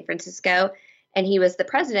producer in San Francisco, and he was the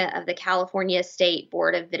president of the California State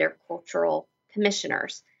Board of Viticultural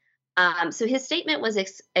Commissioners. So his statement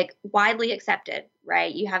was widely accepted,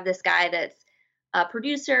 right? You have this guy that's a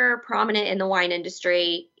producer, prominent in the wine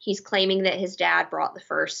industry. He's claiming that his dad brought the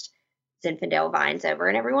first Zinfandel vines over,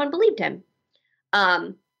 and everyone believed him.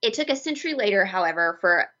 It took a century later, however,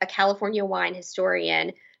 for a California wine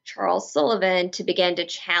historian, Charles Sullivan, to begin to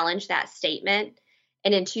challenge that statement.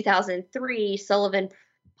 And in 2003, Sullivan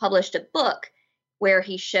published a book where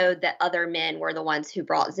he showed that other men were the ones who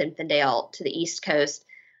brought Zinfandel to the East Coast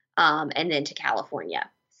and then to California.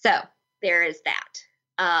 So there is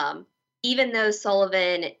that. Even though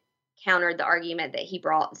Sullivan countered the argument that he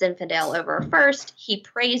brought Zinfandel over first, he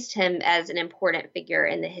praised him as an important figure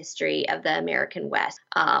in the history of the American West.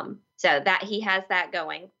 So that he has that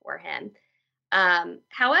going for him.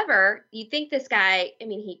 However, you think this guy, I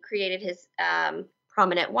mean, he created his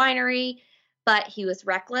prominent winery, but he was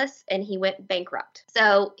reckless and he went bankrupt.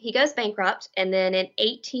 So he goes bankrupt, and then in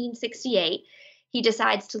 1868, he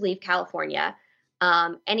decides to leave California.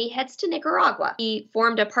 And he heads to Nicaragua. He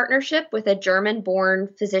formed a partnership with a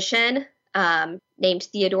German-born physician named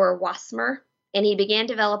Theodore Wasmer, and he began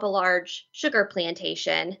to develop a large sugar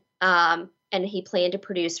plantation, and he planned to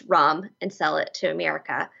produce rum and sell it to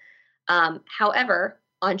America. However,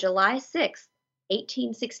 on July 6th,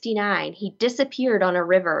 1869, he disappeared on a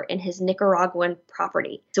river in his Nicaraguan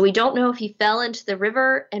property. So we don't know if he fell into the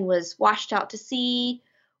river and was washed out to sea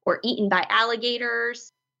or eaten by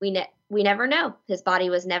alligators. We never know. His body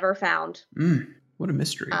was never found. What a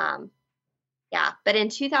mystery. Yeah, but in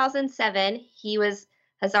 2007,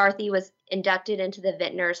 Hazarthi was inducted into the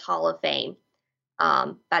Vintners Hall of Fame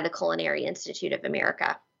by the Culinary Institute of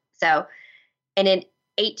America. So, and in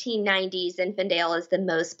 1890s, Zinfandel is the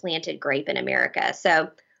most planted grape in America.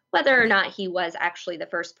 So whether or not he was actually the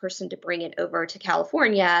first person to bring it over to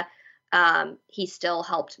California, he still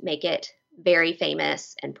helped make it very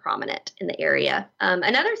famous and prominent in the area.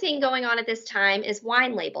 Another thing going on at this time is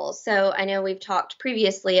wine labels. So I know we've talked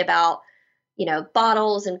previously about,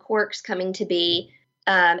 bottles and corks coming to be.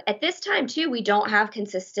 At this time, too, we don't have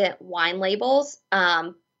consistent wine labels.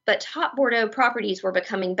 But But top Bordeaux properties were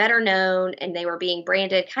becoming better known, and they were being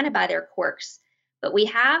branded kind of by their quirks. But we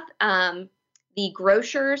have the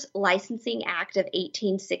Grocers Licensing Act of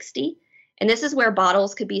 1860, and this is where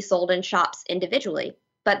bottles could be sold in shops individually,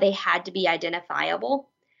 but they had to be identifiable.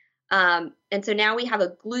 And so now we have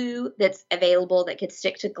a glue that's available that could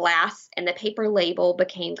stick to glass, and the paper label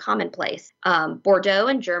became commonplace. Bordeaux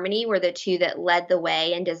and Germany were the two that led the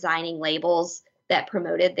way in designing labels that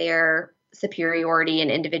promoted their superiority and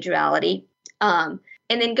individuality. And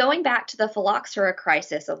then going back to the phylloxera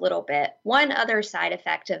crisis a little bit, one other side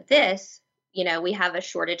effect of this, we have a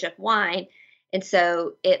shortage of wine. And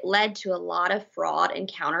so it led to a lot of fraud and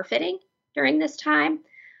counterfeiting during this time.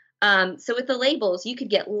 So with the labels, you could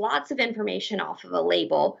get lots of information off of a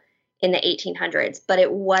label in the 1800s, but it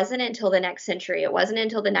wasn't until the next century, it wasn't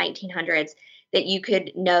until the 1900s that you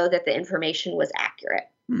could know that the information was accurate.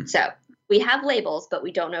 So we have labels, but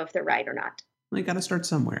we don't know if they're right or not. Well, you got to start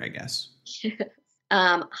somewhere, I guess.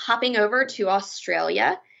 Hopping over to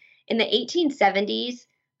Australia, in the 1870s,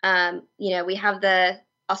 we have the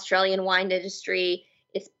Australian wine industry.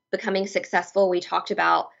 It's becoming successful. We talked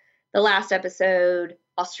about the last episode,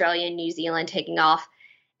 Australia and New Zealand taking off.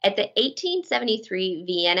 At the 1873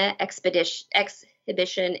 Vienna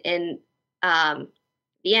exhibition in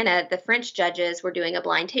Vienna, the French judges were doing a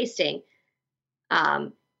blind tasting.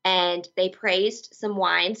 And they praised some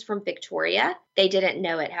wines from Victoria. They didn't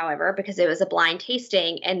know it, however, because it was a blind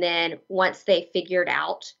tasting. And then once they figured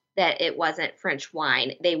out that it wasn't French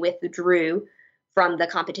wine, they withdrew from the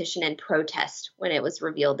competition in protest when it was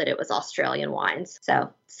revealed that it was Australian wines.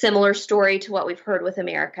 So similar story to what we've heard with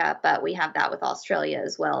America, but we have that with Australia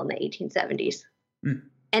as well in the 1870s.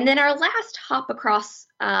 And then our last hop across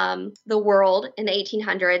the world in the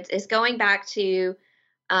 1800s is going back to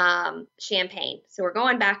Champagne. So we're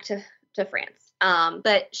going back to France.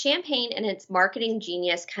 But Champagne and its marketing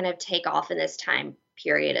genius kind of take off in this time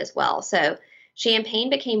period as well. So Champagne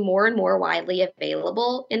became more and more widely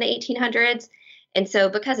available in the 1800s. And so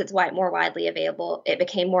because it's more widely available, it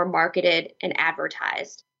became more marketed and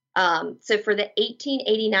advertised. So for the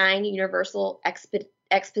 1889 Universal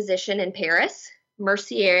Exposition in Paris,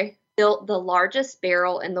 Mercier built the largest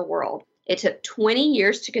barrel in the world. It took 20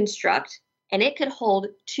 years to construct, and it could hold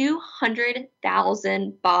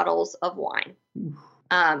 200,000 bottles of wine.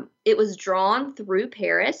 It was drawn through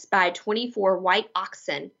Paris by 24 white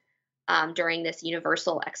oxen during this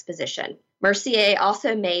Universal Exposition. Mercier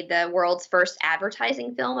also made the world's first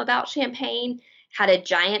advertising film about Champagne, had a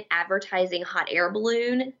giant advertising hot air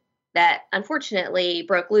balloon that unfortunately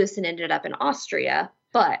broke loose and ended up in Austria,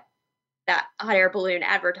 but that hot air balloon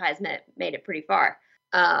advertisement made it pretty far.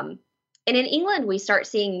 And in England, we start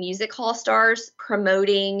seeing music hall stars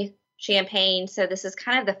promoting Champagne. So this is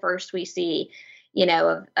kind of the first we see,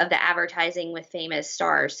 of the advertising with famous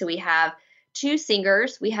stars. So we have two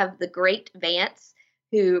singers. We have the great Vance,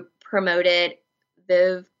 who promoted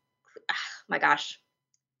Veuve. Oh my gosh,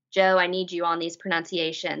 Joe, I need you on these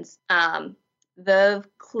pronunciations. Veuve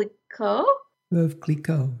Clicquot. Veuve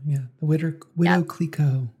Clicquot, yeah, the widow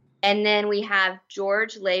Clicquot. And then we have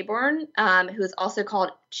George Laybourne, who is also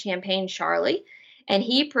called Champagne Charlie, and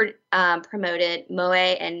he promoted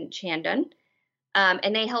Moet and Chandon,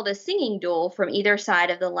 and they held a singing duel from either side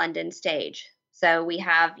of the London stage. So we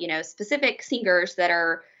have, specific singers that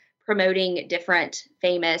are promoting different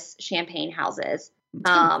famous champagne houses.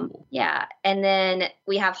 Cool. Yeah. And then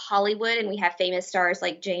we have Hollywood, and we have famous stars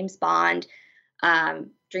like James Bond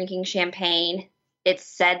drinking champagne. It's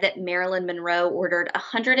said that Marilyn Monroe ordered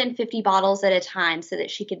 150 bottles at a time so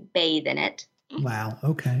that she could bathe in it. Wow.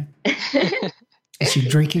 Okay. Is she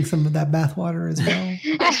drinking some of that bathwater as well?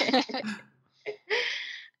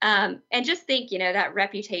 And just think, that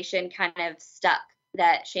reputation kind of stuck,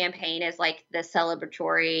 that champagne is like the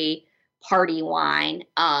celebratory party wine.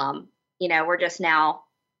 We're just now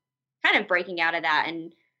kind of breaking out of that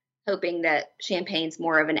and hoping that champagne's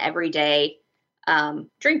more of an everyday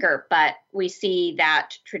drinker, but we see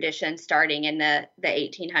that tradition starting in the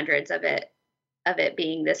 1800s of it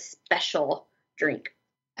being this special drink.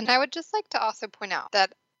 And I would just like to also point out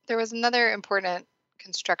that there was another important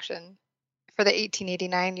construction for the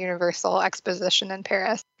 1889 Universal Exposition in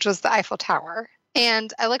Paris, which was the Eiffel Tower.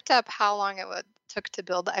 And I looked up how long it took to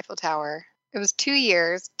build the Eiffel Tower. It was 2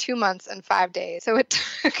 years, 2 months, and 5 days. So it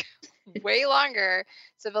took way longer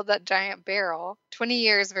to build that giant barrel. 20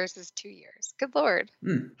 years versus 2 years. Good Lord.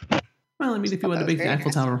 Well, I mean, if you want to make the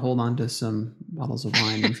Eiffel Tower hold on to some bottles of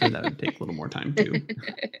wine, I'm sure that would take a little more time too.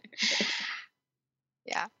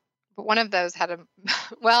 Yeah. But one of those had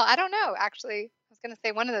well, I don't know, actually. I was going to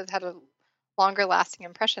say one of those had a longer lasting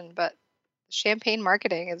impression, but champagne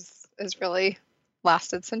marketing is really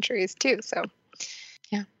lasted centuries too. So,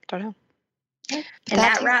 yeah, don't know. And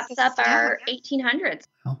that wraps up our 1800s.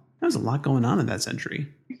 Well, there was a lot going on in that century.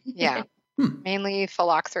 Yeah, mainly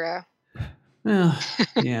phylloxera. Well,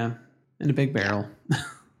 yeah, in a big barrel.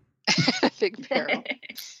 Big barrel.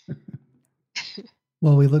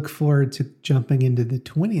 Well, we look forward to jumping into the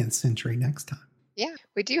 20th century next time. Yeah,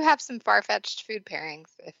 we do have some far-fetched food pairings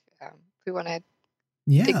if we want to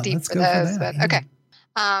dig deep let's for go those. for that. But okay.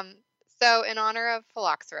 So in honor of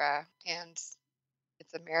phylloxera and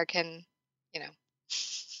its American,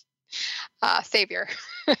 savior,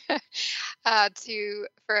 for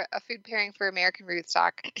a food pairing for American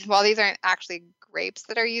rootstock. While these aren't actually grapes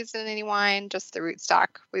that are used in any wine, just the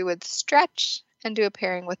rootstock, we would stretch and do a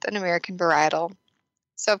pairing with an American varietal.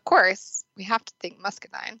 So of course we have to think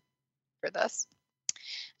muscadine for this.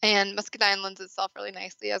 And muscadine lends itself really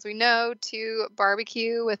nicely, as we know, to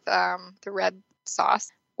barbecue with the red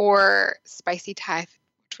sauce or spicy Thai,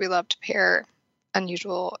 which we love to pair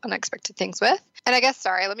unusual, unexpected things with. And I guess,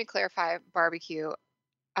 let me clarify barbecue.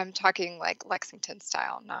 I'm talking like Lexington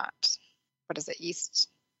style, not, what is it,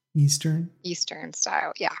 Eastern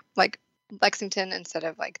style. Yeah, like Lexington instead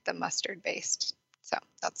of like the mustard based. So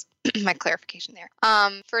that's my clarification there.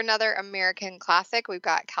 For another American classic, we've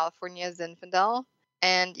got California Zinfandel.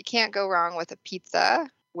 And you can't go wrong with a pizza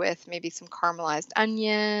with maybe some caramelized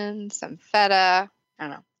onion, some feta. I don't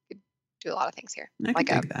know. You could do a lot of things here. Like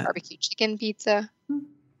a barbecue chicken pizza.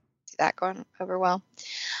 See that going over well.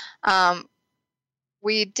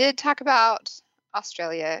 We did talk about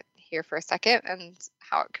Australia here for a second and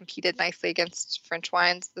how it competed nicely against French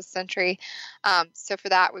wines this century. So for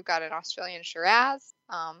that, we've got an Australian Shiraz,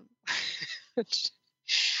 which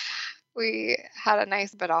we had a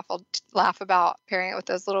nice but awful laugh about pairing it with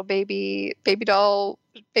those little baby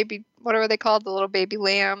what are they called? The little baby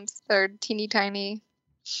lambs. They're teeny tiny,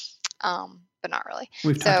 but not really.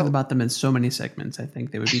 We've talked about them in so many segments. I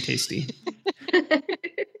think they would be tasty.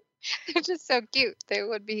 They're just so cute. They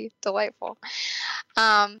would be delightful.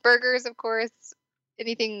 Burgers, of course,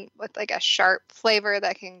 anything with like a sharp flavor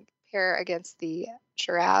that can pair against the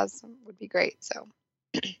Shiraz would be great. So,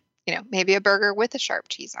 maybe a burger with a sharp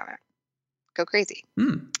cheese on it. Go crazy.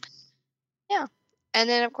 Yeah. And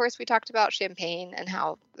then, of course, we talked about champagne and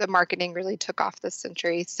how the marketing really took off this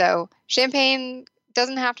century. So champagne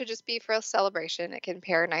doesn't have to just be for a celebration. It can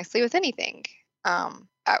pair nicely with anything.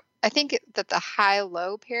 I think that the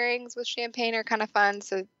high-low pairings with champagne are kind of fun.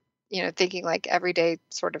 So, thinking like everyday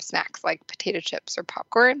sort of snacks like potato chips or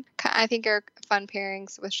popcorn, I think are fun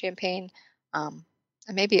pairings with champagne. And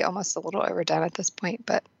maybe almost a little overdone at this point,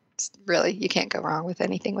 but really, you can't go wrong with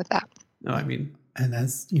anything with that. No, I mean, and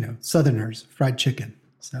as Southerners, fried chicken.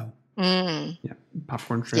 So yeah,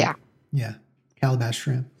 popcorn shrimp. Yeah, calabash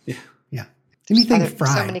shrimp. Yeah. Anything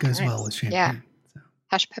fried goes well with champagne. Yeah. So.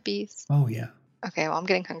 Hush puppies. Oh yeah. Okay, well, I'm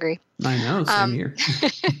getting hungry. I know, same here.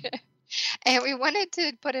 And we wanted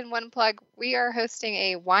to put in one plug. We are hosting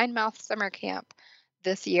a Winemouth summer camp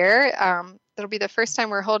this year. That'll be the first time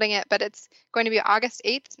we're holding it, but it's going to be August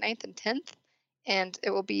 8th, 9th, and 10th. And it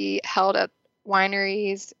will be held at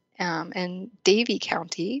wineries in Davie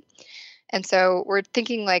County. And so we're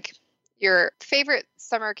thinking like your favorite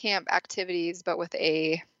summer camp activities, but with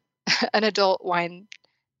an adult wine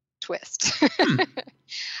twist.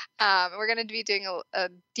 We're going to be doing a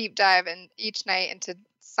deep dive in each night into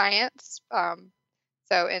science.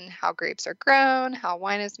 So in how grapes are grown, how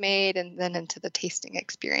wine is made, and then into the tasting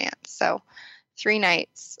experience. So 3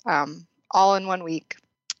 nights, all in 1 week.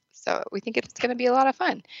 So we think it's going to be a lot of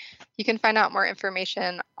fun. You can find out more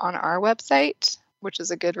information on our website, which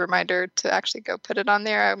is a good reminder to actually go put it on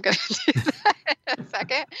there. I'm going to do that in a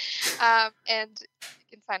second. And you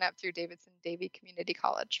can sign up through Davidson Davie Community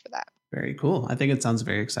College for that. Very cool. I think it sounds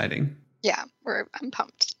very exciting. Yeah, I'm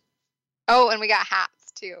pumped. Oh, and we got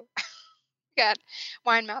hats too. We got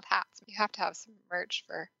Winemouth hats. You have to have some merch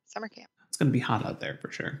for summer camp. It's going to be hot out there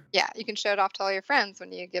for sure. Yeah, you can show it off to all your friends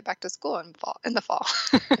when you get back to school in the fall.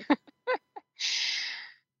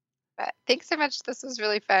 But thanks so much. This was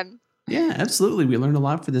really fun. Yeah, absolutely. We learned a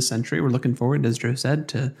lot for this century. We're looking forward, as Joe said,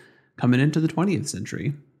 to coming into the 20th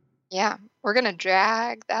century. Yeah, we're going to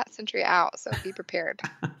drag that century out, so be prepared.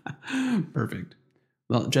 Perfect.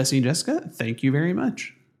 Well, Jesse and Jessica, thank you very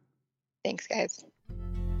much. Thanks, guys.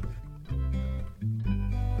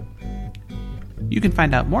 You can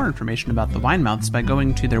find out more information about the Winemouths by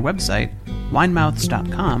going to their website,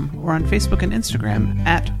 winemouths.com, or on Facebook and Instagram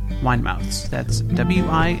at Winemouths. That's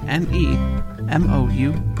WINEMOUTHS.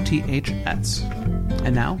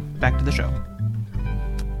 And now, back to the show.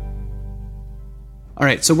 All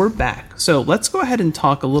right, so we're back. So let's go ahead and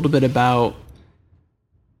talk a little bit about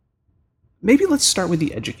maybe let's start with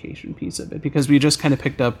the education piece of it, because we just kind of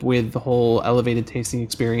picked up with the whole elevated tasting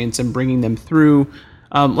experience and bringing them through.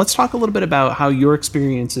 Let's talk a little bit about how your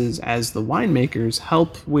experiences as the winemakers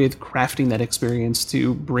help with crafting that experience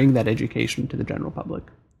to bring that education to the general public.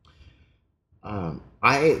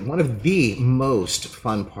 One of the most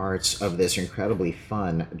fun parts of this incredibly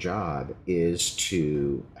fun job is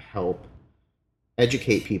to help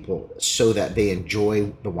educate people so that they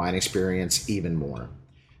enjoy the wine experience even more.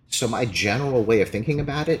 So my general way of thinking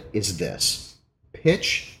about it is this: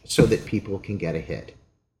 pitch so that people can get a hit.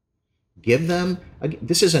 Give them,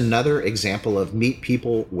 this is another example of meet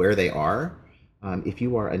people where they are. If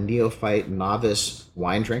you are a neophyte, novice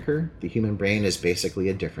wine drinker, the human brain is basically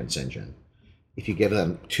a difference engine. If you give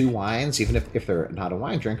them two wines, even if they're not a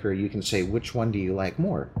wine drinker, you can say, which one do you like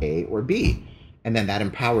more, A or B? And then that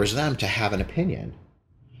empowers them to have an opinion.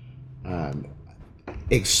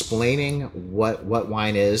 Explaining what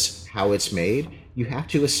wine is, how it's made, you have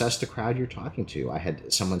to assess the crowd you're talking to. I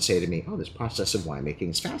had someone say to me, this process of winemaking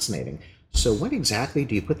is fascinating. So when exactly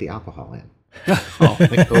do you put the alcohol in?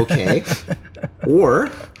 Like, okay. Or,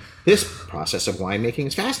 this process of winemaking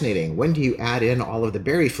is fascinating. When do you add in all of the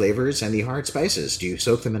berry flavors and the hard spices? Do you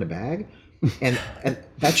soak them in a bag? And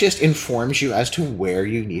that just informs you as to where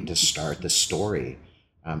you need to start the story.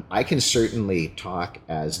 I can certainly talk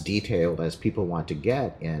as detailed as people want to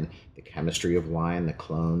get in the chemistry of wine, the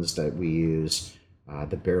clones that we use,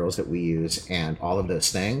 the barrels that we use, and all of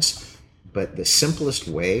those things. But the simplest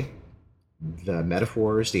way, the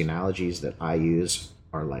metaphors, the analogies that I use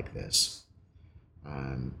are like this.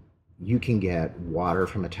 You can get water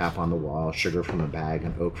from a tap on the wall, sugar from a bag,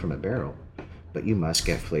 and oak from a barrel, but you must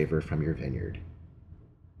get flavor from your vineyard.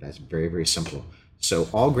 That's very, very simple. So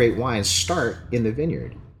all great wines start in the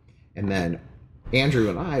vineyard. And then Andrew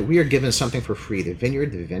and I, we are given something for free. The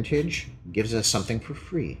vineyard, the vintage, gives us something for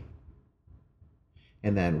free.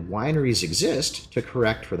 And then wineries exist to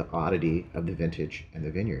correct for the oddity of the vintage and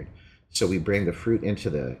the vineyard. So we bring the fruit into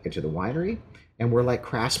the winery, and we're like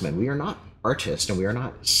craftsmen. We are not artists and we are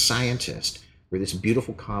not scientists. We're this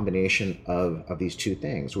beautiful combination of these two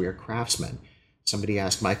things. We are craftsmen. Somebody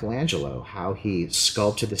asked Michelangelo how he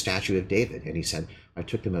sculpted the statue of David, and he said, I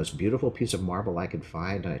took the most beautiful piece of marble I could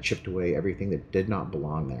find, and I chipped away everything that did not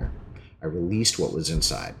belong there. I released what was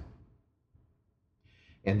inside.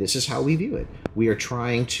 And this is how we view it. We are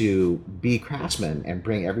trying to be craftsmen and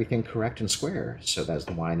bring everything correct and square, so that as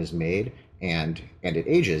the wine is made and it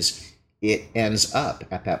ages, it ends up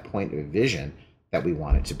at that point of vision that we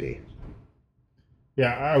want it to be.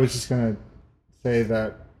 Yeah, I was just going to say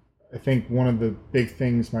that I think one of the big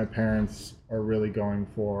things my parents are really going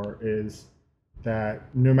for is that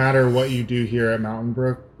no matter what you do here at Mountain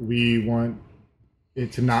Brook, we want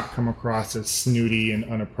it to not come across as snooty and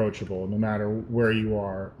unapproachable, no matter where you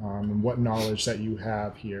are and what knowledge that you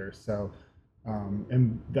have here. So,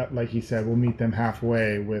 and that, like he said, we'll meet them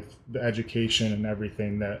halfway with the education and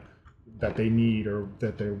everything that they need or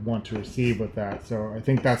that they want to receive with that. So I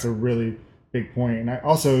think that's a really big point. And I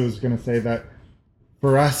also was going to say that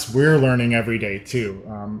for us, we're learning every day too.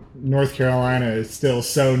 North Carolina is still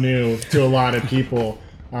so new to a lot of people.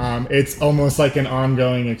 It's almost like an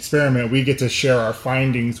ongoing experiment. We get to share our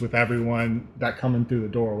findings with everyone that coming through the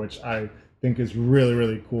door, which I think is really,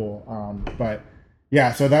 really cool. But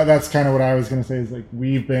yeah, so that's kind of what I was going to say is like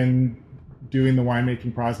we've been doing the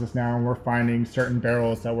winemaking process now, and we're finding certain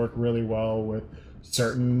barrels that work really well with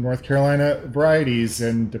certain North Carolina varieties,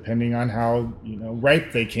 and depending on how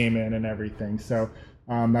ripe they came in and everything. So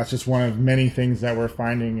that's just one of many things that we're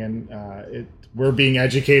finding, and we're being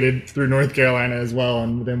educated through North Carolina as well,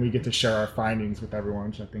 and then we get to share our findings with everyone,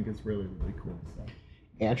 which I think is really, really cool. So.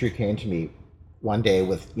 Andrew came to me one day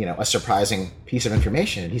with a surprising piece of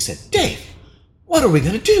information, and he said, Dave, what are we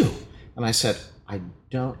going to do? And I said, I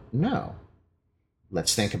don't know.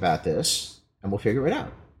 Let's think about this, and we'll figure it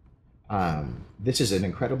out. This is an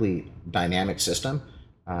incredibly dynamic system.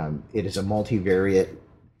 It is a multivariate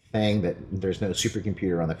thing that there's no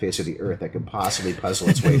supercomputer on the face of the earth that could possibly puzzle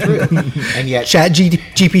its way through. And yet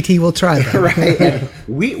GPT will try that. Right. And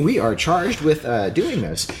we are charged with doing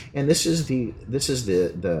this. And this is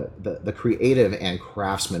the creative and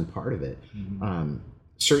craftsman part of it. Mm-hmm.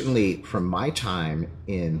 Certainly from my time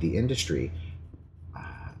in the industry,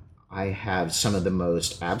 I have some of the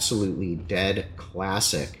most absolutely dead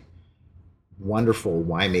classic, wonderful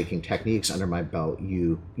winemaking techniques under my belt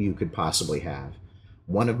you could possibly have.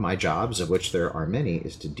 One of my jobs, of which there are many,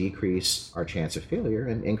 is to decrease our chance of failure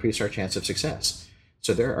and increase our chance of success.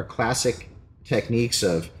 So there are classic techniques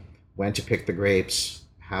of when to pick the grapes,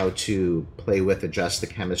 how to play with, adjust the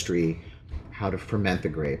chemistry, how to ferment the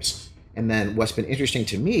grapes. And then what's been interesting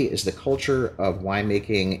to me is the culture of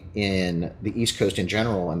winemaking in the East Coast in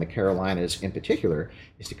general and the Carolinas in particular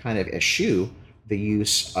is to kind of eschew the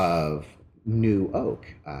use of new oak.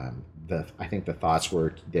 I think the thoughts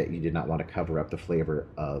were that you did not want to cover up the flavor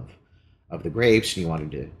of the grapes, and you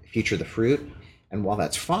wanted to feature the fruit. And while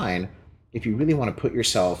that's fine, if you really want to put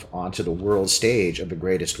yourself onto the world stage of the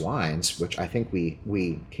greatest wines, which I think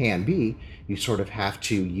we can be, you sort of have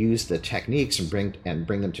to use the techniques and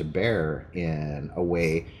bring them to bear in a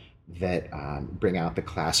way that bring out the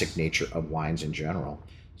classic nature of wines in general.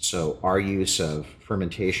 So our use of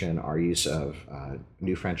fermentation, our use of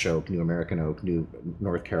new French oak, new American oak, new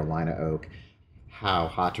North Carolina oak, how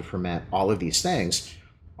hot to ferment, all of these things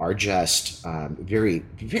are just very,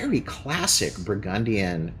 very classic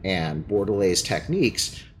Burgundian and Bordelaise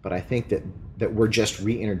techniques, but I think that we're just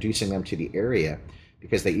reintroducing them to the area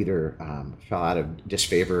because they either fell out of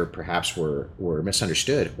disfavor, perhaps were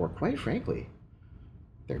misunderstood, or quite frankly,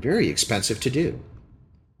 they're very expensive to do.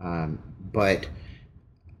 But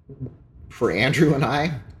for Andrew and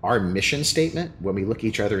I, our mission statement, when we look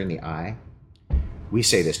each other in the eye, we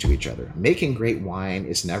say this to each other: making great wine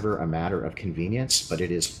is never a matter of convenience, but it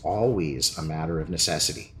is always a matter of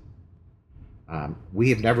necessity. We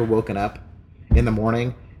have never woken up in the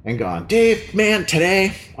morning and gone, Dave, man,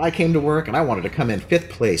 today I came to work and I wanted to come in 5th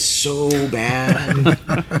place so bad.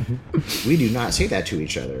 We do not say that to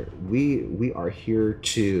each other. We are here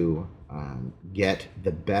to get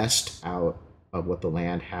the best out of what the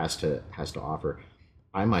land has to offer.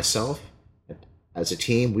 I myself, as a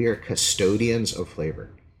team, we are custodians of flavor.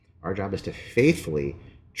 Our job is to faithfully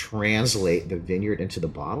translate the vineyard into the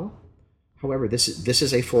bottle. However, this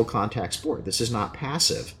is a full contact sport. This is not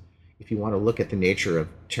passive. If you want to look at the nature of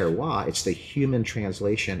terroir, it's the human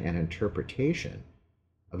translation and interpretation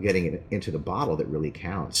of getting it into the bottle that really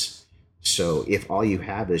counts. So if all you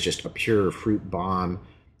have is just a pure fruit bomb,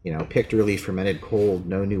 picked early, fermented cold,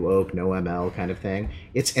 no new oak, no ML kind of thing,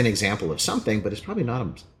 it's an example of something, but it's probably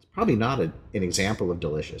not an example of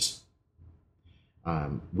delicious.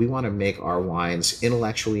 We want to make our wines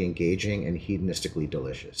intellectually engaging and hedonistically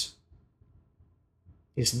delicious.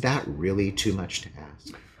 Is that really too much to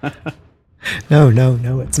ask? No,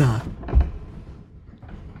 it's not.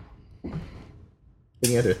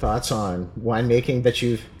 Any other thoughts on winemaking that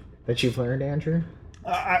you've learned, Andrew?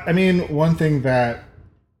 I mean, one thing that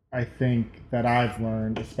I think that I've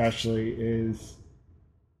learned especially is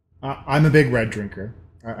I'm a big red drinker.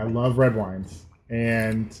 I love red wines,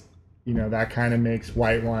 and that kind of makes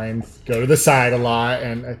white wines go to the side a lot.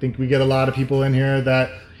 And I think we get a lot of people in here that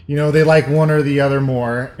they like one or the other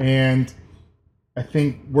more. And I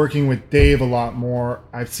think working with Dave a lot more,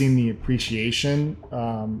 I've seen the appreciation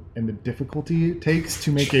and the difficulty it takes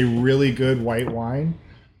to make a really good white wine.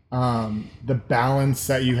 The balance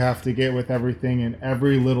that you have to get with everything and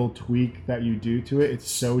every little tweak that you do to it,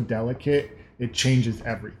 it's so delicate, it changes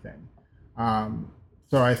everything.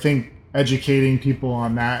 So I think educating people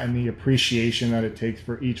on that and the appreciation that it takes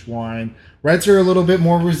for each wine. Reds are a little bit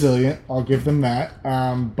more resilient, I'll give them that.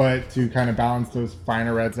 But to kind of balance those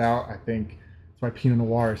finer reds out, I think that's why Pinot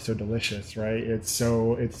Noir is so delicious, right? It's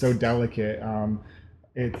so delicate.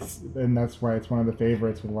 And that's why it's one of the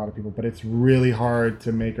favorites with a lot of people. But it's really hard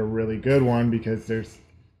to make a really good one because there's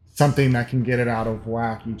something that can get it out of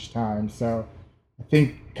whack each time. So I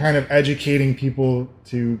think kind of educating people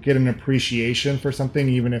to get an appreciation for something,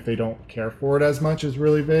 even if they don't care for it as much, is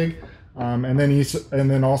really big. And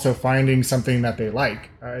then also finding something that they like.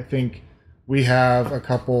 I think we have a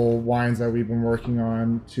couple wines that we've been working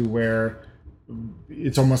on to where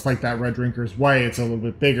it's almost like that red drinker's white. It's a little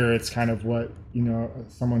bit bigger. It's kind of what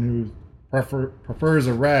someone who prefers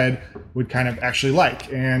a red would kind of actually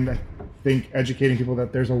like. And I think educating people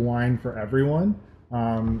that there's a wine for everyone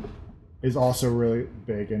is also really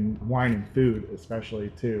big, and wine and food especially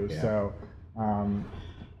too. Yeah. So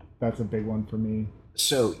that's a big one for me.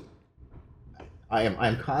 So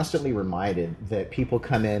I'm constantly reminded that people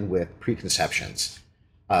come in with preconceptions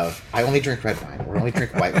of, I only drink red wine or only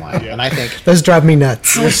drink white wine. Yeah. And I think those drive me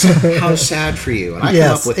nuts. How sad for you. And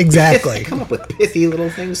I come up with pithy little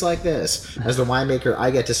things like this. As the winemaker,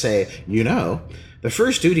 I get to say, the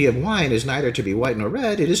first duty of wine is neither to be white nor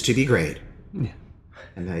red, it is to be great. Yeah.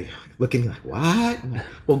 And they look at me like, what? Like,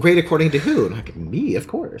 well, great according to who? And I'm like, me, of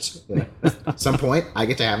course. At some point, I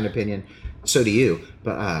get to have an opinion. So do you.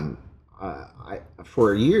 But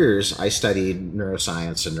for years, I studied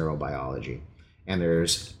neuroscience and neurobiology. And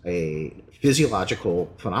there's a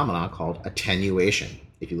physiological phenomenon called attenuation.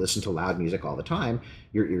 If you listen to loud music all the time,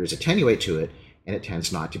 your ears attenuate to it, and it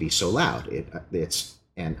tends not to be so loud. It's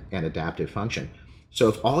an adaptive function. So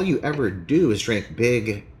if all you ever do is drink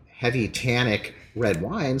big, heavy tannic red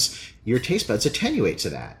wines, your taste buds attenuate to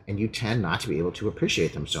that, and you tend not to be able to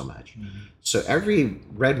appreciate them so much. So every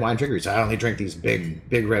red wine drinker says, I only drink these big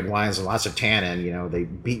red wines and lots of tannin, they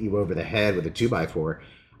beat you over the head with a 2x4.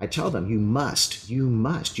 I tell them, you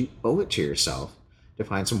owe it to yourself to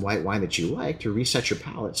find some white wine that you like, to reset your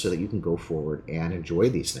palate so that you can go forward and enjoy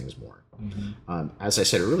these things more. As I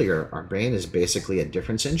said earlier, our brain is basically a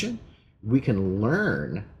difference engine. We can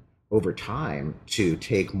learn over time to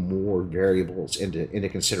take more variables into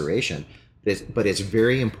consideration, but it's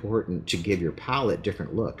very important to give your palate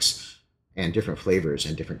different looks and different flavors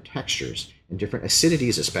and different textures and different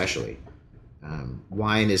acidities especially.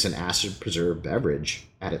 Wine is an acid preserved beverage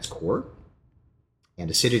at its core, and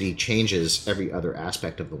acidity changes every other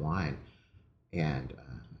aspect of the wine. And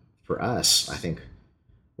for us, I think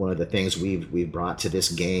one of the things we've brought to this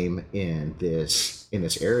game in this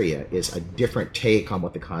area is a different take on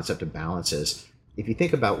what the concept of balance is. If you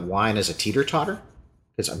think about wine as a teeter-totter,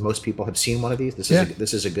 because most people have seen one of these,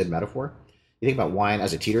 this is a good metaphor. You think about wine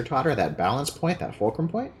as a teeter-totter, that balance point, that fulcrum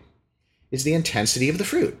point, is the intensity of the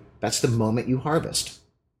fruit. That's the moment you harvest.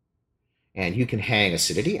 And you can hang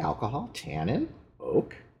acidity, alcohol, tannin,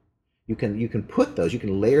 oak. You can put those, you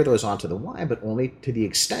can layer those onto the wine, but only to the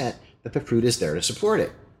extent that the fruit is there to support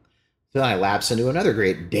it. So then I lapse into another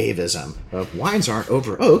great Davism of wines aren't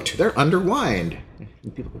over oaked, they're underwined.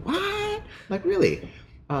 And people go, what? Like, really?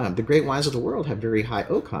 The great wines of the world have very high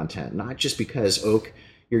oak content, not just because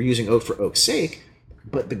you're using oak for oak's sake,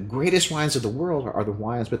 but the greatest wines of the world are the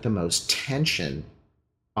wines with the most tension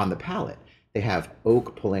on the palate. They have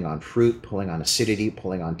oak pulling on fruit, pulling on acidity,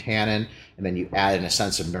 pulling on tannin, and then you add in a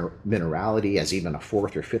sense of minerality as even a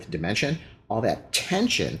fourth or fifth dimension. All that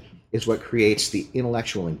tension is what creates the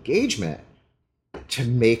intellectual engagement to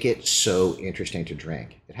make it so interesting to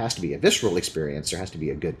drink. It has to be a visceral experience. There has to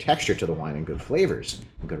be a good texture to the wine and good flavors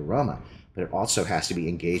and good aroma, but it also has to be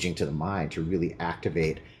engaging to the mind to really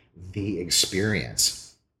activate the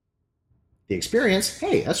experience. The experience,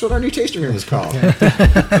 hey, that's what our new tasting room is called.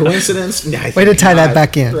 Coincidence? Way to tie that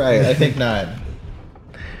back in. Right, I think not.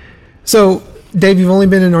 So, Dave, you've only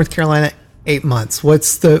been in North Carolina 8 months.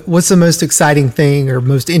 What's the most exciting thing or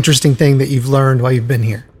most interesting thing that you've learned while you've been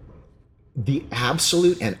here? The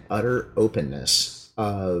absolute and utter openness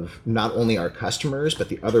of not only our customers, but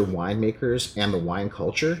the other winemakers and the wine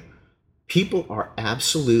culture. People are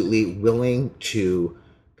absolutely willing to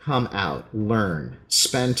come out, learn,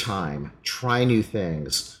 spend time, try new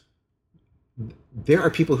things. There are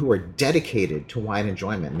people who are dedicated to wine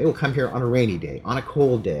enjoyment. They will come here on a rainy day, on a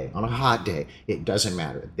cold day, on a hot day. It doesn't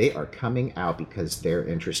matter. They are coming out because they're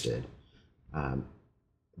interested.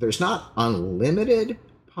 There's not unlimited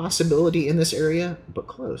possibility in this area, but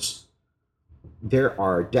close. There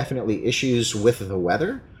are definitely issues with the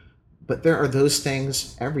weather, but there are those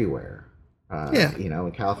things everywhere.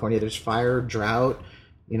 In California, there's fire, drought,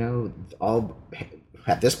 all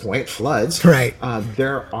at this point, floods. Right.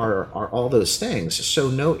 There are all those things. So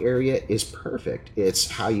no area is perfect. It's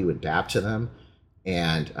how you adapt to them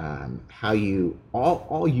and how you,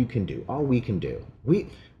 all you can do, all we can do.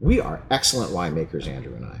 We are excellent winemakers,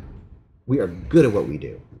 Andrew and I. We are good at what we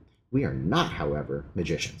do. We are not, however,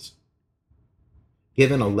 magicians.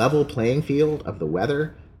 Given a level playing field of the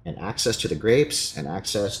weather and access to the grapes and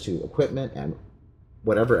access to equipment and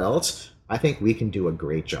whatever else, I think we can do a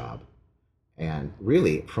great job. And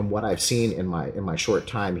really, from what I've seen in my short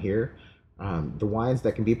time here, the wines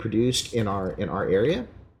that can be produced in our area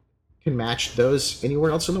can match those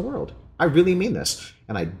anywhere else in the world. I really mean this,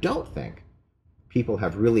 and I don't think people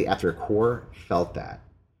have really, at their core, felt that.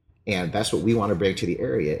 And that's what we want to bring to the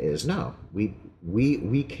area is no, we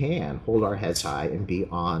can hold our heads high and be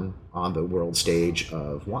on the world stage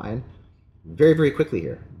of wine very, very quickly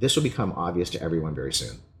here. This will become obvious to everyone very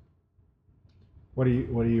soon. What do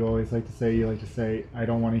you always like to say? You like to say, I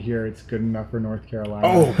don't want to hear it's good enough for North Carolina.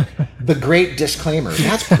 Oh, the great disclaimer.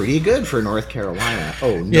 That's pretty good for North Carolina.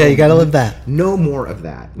 Oh, no, yeah, you got to live that. No more of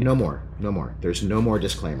that. No more. There's no more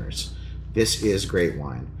disclaimers. This is great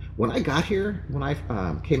wine. When I got here, when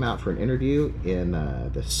I came out for an interview in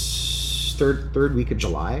the third week of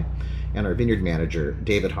July, and our vineyard manager,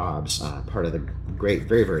 David Hobbs, part of the great,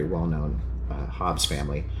 very, very well-known Hobbs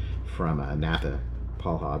family from Napa,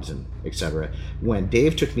 Paul Hobbs, and etc. When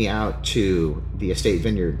Dave took me out to the estate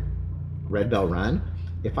vineyard, Red Bell Run,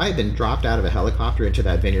 if I had been dropped out of a helicopter into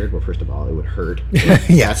that vineyard, well, first of all, it would hurt. Yeah.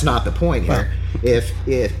 That's not the point here. Well.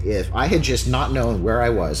 If I had just not known where I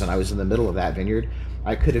was and I was in the middle of that vineyard,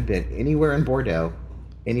 I could have been anywhere in Bordeaux,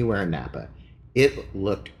 anywhere in Napa. It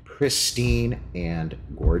looked pristine and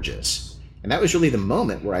gorgeous. And that was really the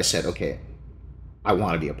moment where I said, okay, I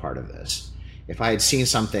want to be a part of this. If I had seen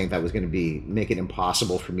something that was going to make it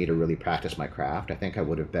impossible for me to really practice my craft, I think I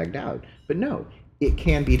would have begged out. But no, it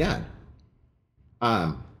can be done.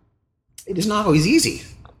 It is not always easy.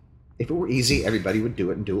 If it were easy, everybody would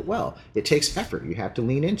do it and do it well. It takes effort. You have to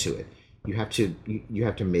lean into it. You have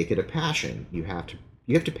to make it a passion. You have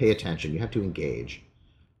to pay attention. You have to engage.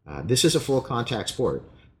 This is a full contact sport.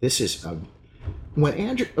 This is when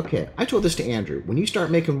Andrew. Okay, I told this to Andrew. When you start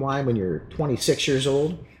making wine when you're 26 years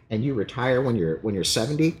old and you retire when you're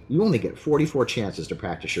 70, you only get 44 chances to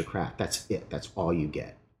practice your craft. That's it. That's all you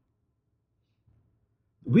get.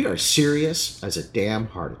 We are serious as a damn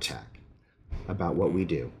heart attack about what we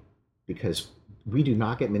do, because we do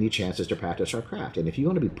not get many chances to practice our craft. And if you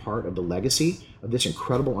want to be part of the legacy of this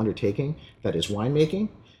incredible undertaking that is winemaking,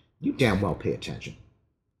 you damn well pay attention.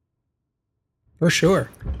 For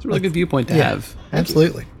sure. It's a really good viewpoint to have.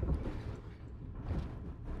 Absolutely.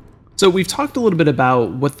 So we've talked a little bit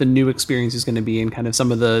about what the new experience is going to be and kind of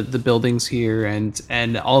some of the buildings here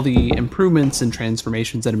and all the improvements and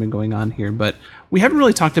transformations that have been going on here. But we haven't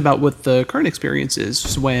really talked about what the current experience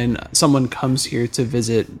is when someone comes here to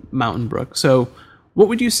visit Mountain Brook. So what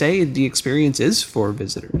would you say the experience is for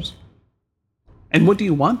visitors? And what do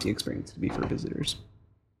you want the experience to be for visitors?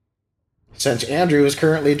 Since Andrew is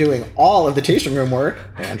currently doing all of the tasting room work,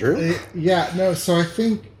 Andrew. So I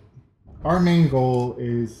think our main goal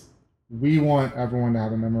is we want everyone to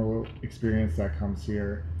have a memorable experience that comes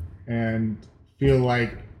here and feel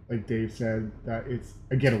like Dave said, that it's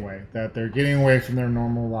a getaway, that they're getting away from their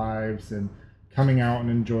normal lives and coming out and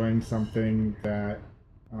enjoying something that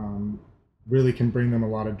really can bring them a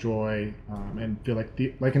lot of joy and feel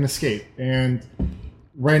like an escape. And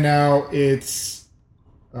right now it's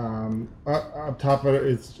up top of it,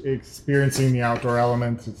 it's experiencing the outdoor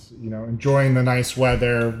elements. It's enjoying the nice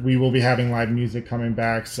weather. We will be having live music coming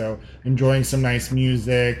back, so enjoying some nice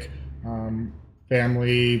music.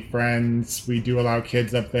 Family, friends. We do allow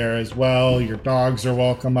kids up there as well. Your dogs are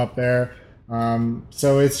welcome up there.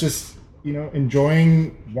 So it's just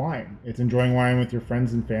enjoying wine. It's enjoying wine with your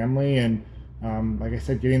friends and family, and like I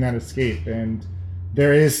said, getting that escape. And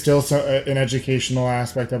there is still an educational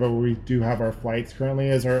aspect of it, where we do have our flights currently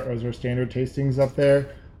as our standard tastings up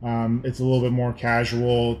there. It's a little bit more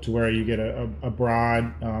casual, to where you get a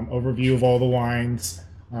broad overview of all the wines.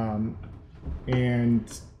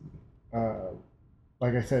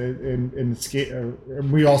 Like I said, in the skate,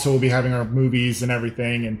 we also will be having our movies and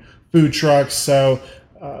everything, and food trucks. So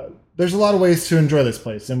there's a lot of ways to enjoy this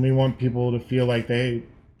place, and we want people to feel like they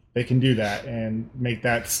can do that and make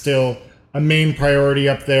that still a main priority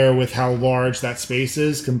up there. With how large that space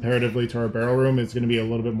is comparatively to our barrel room, is going to be a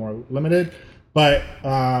little bit more limited, but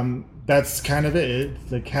that's kind of it. It's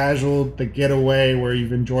the casual, the getaway, where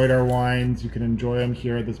you've enjoyed our wines. You can enjoy them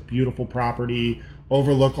here at this beautiful property,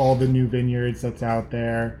 overlook all the new vineyards that's out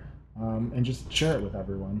there, and just share it with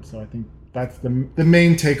everyone. So I think that's the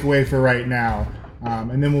main takeaway for right now.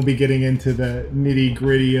 And then we'll be getting into the nitty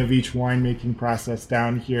gritty of each winemaking process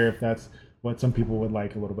down here, if that's what some people would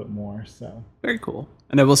like a little bit more. So very cool.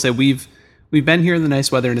 And I will say we've been here in the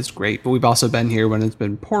nice weather and it's great, but we've also been here when it's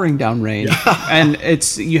been pouring down rain. And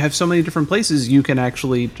you have so many different places you can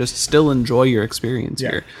actually just still enjoy your experience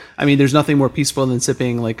here. I mean, there's nothing more peaceful than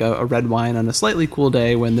sipping like a red wine on a slightly cool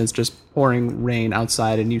day when there's just pouring rain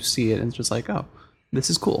outside and you see it and it's just like, oh, this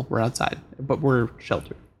is cool. We're outside, but we're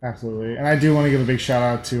sheltered. Absolutely. And I do want to give a big shout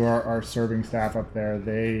out to our serving staff up there.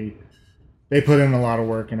 They put in a lot of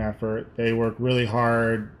work and effort. They work really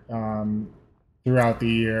hard throughout the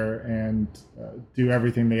year and do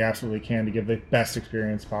everything they absolutely can to give the best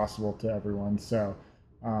experience possible to everyone. So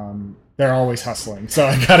they're always hustling. So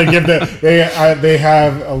I got to give they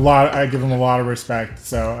have a lot. I give them a lot of respect.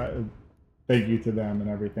 So thank you to them and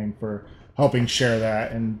everything for helping share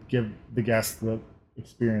that and give the guests the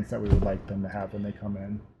experience that we would like them to have when they come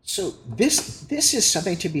in. So this is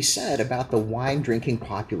something to be said about the wine drinking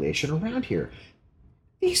population around here.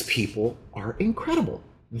 These people are incredible.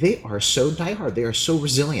 They are so diehard. They are so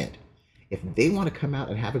resilient. If they want to come out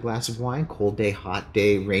and have a glass of wine, cold day, hot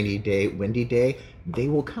day, rainy day, windy day, they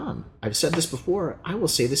will come. I've said this before. I will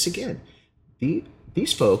say this again.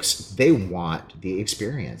 These folks, they want the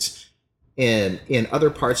experience. And in other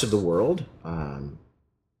parts of the world,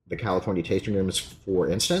 the California tasting rooms, for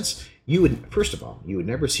instance, you would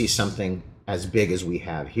never see something as big as we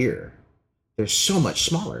have here. They're so much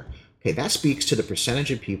smaller. Okay, that speaks to the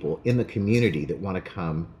percentage of people in the community that want to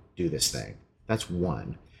come do this thing. That's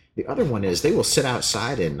one. The other one is they will sit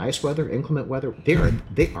outside in nice weather, inclement weather. They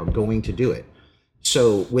are going to do it.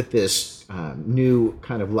 So with this new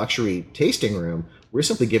kind of luxury tasting room, we're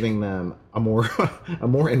simply giving them a more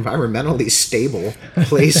environmentally stable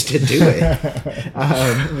place to do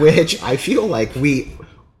it, which I feel like we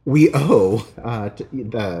owe to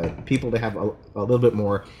the people to have a little bit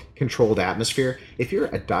more controlled atmosphere. If you're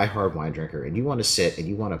a diehard wine drinker and you want to sit and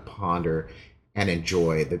you want to ponder and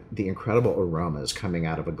enjoy the incredible aromas coming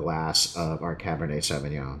out of a glass of our Cabernet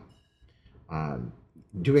Sauvignon,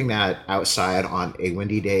 doing that outside on a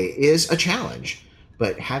windy day is a challenge.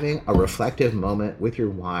 But having a reflective moment with your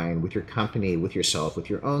wine, with your company, with yourself, with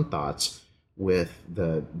your own thoughts, with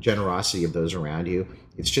the generosity of those around you,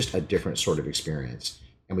 it's just a different sort of experience.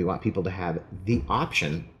 And we want people to have the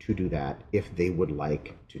option to do that if they would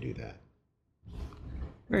like to do that.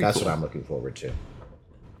 That's cool. What I'm looking forward to.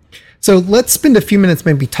 So let's spend a few minutes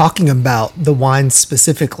maybe talking about the wines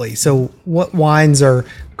specifically. So what wines are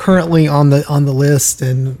currently on the list,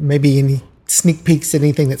 and maybe any sneak peeks at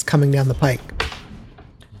anything that's coming down the pike?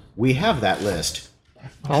 We have that list.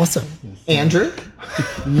 Awesome. Andrew?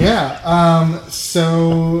 Yeah.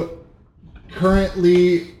 So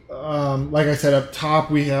currently, like I said up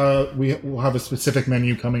top, we will have a specific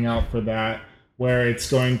menu coming out for that, where it's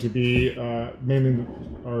going to be mainly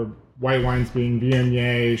our white wines being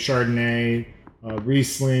Viognier, Chardonnay,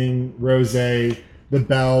 Riesling, Rosé, the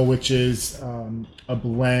Belle, which is a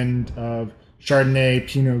blend of Chardonnay,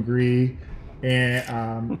 Pinot Gris,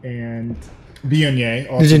 and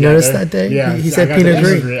Viognier. Did you notice that, Dave? Yeah, he said Pinot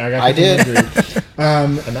Gris. I did.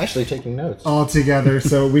 I'm actually taking notes. All together.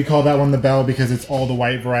 So we call that one the Belle because it's all the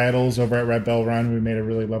white varietals over at Red Bell Run. We made a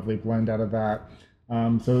really lovely blend out of that.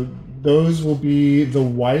 So those will be the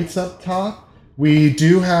whites up top. We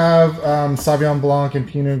do have Sauvignon Blanc and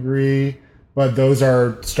Pinot Gris, but those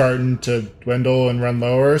are starting to dwindle and run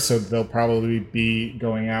lower, so they'll probably be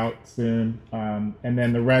going out soon. And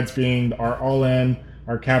then the reds being our all-in,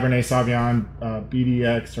 our Cabernet Sauvignon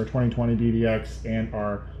BDX, our 2020 BDX, and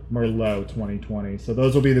our Merlot 2020. So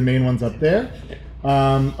those will be the main ones up there.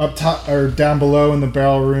 Up top or down below in the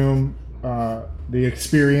barrel room, the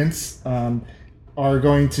Experience are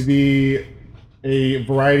going to be a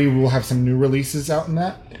variety. We'll have some new releases out in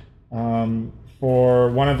that. For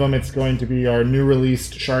one of them, it's going to be our new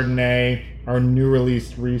released Chardonnay, our new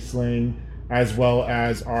released Riesling, as well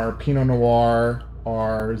as our Pinot Noir,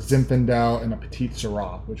 our Zinfandel, and a Petite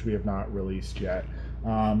Syrah, which we have not released yet.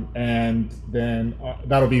 And then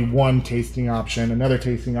that'll be one tasting option. Another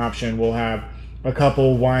tasting option, we'll have a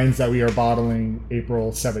couple wines that we are bottling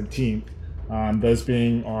April 17th. Those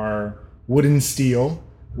being our Wooden Steel,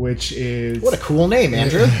 which is... What a cool name,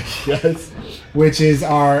 Andrew. Yes. Which is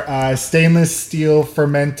our stainless steel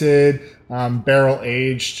fermented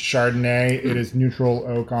barrel-aged Chardonnay. It is neutral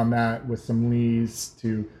oak on that with some lees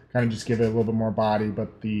to kind of just give it a little bit more body,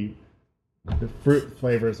 but the fruit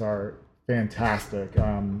flavors are fantastic.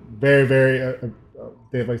 Very, very...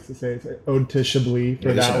 Dave likes to say it's an ode to Chablis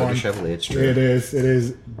for that one. Chablis, it's true. It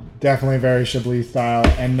is definitely very Chablis style.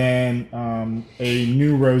 And then a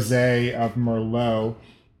new rosé of Merlot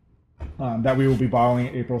that we will be bottling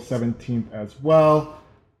April 17th as well.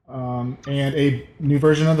 And a new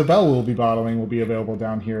version of the Belle we'll be bottling will be available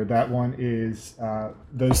down here. That one is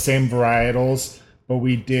those same varietals, but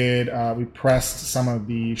we pressed some of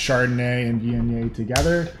the Chardonnay and Viognier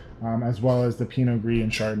together, as well as the Pinot Gris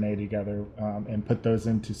and Chardonnay together, and put those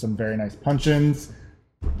into some very nice puncheons.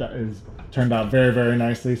 That is turned out very, very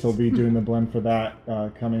nicely. So we'll be doing the blend for that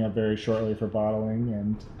coming up very shortly for bottling.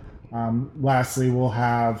 And lastly, we'll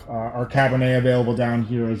have our Cabernet available down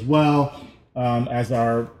here as well, as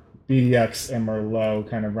our BDX and Merlot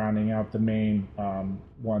kind of rounding out the main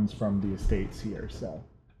ones from the estates here. So,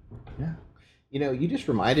 yeah. You know, you just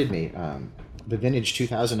reminded me, the vintage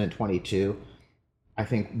 2022, I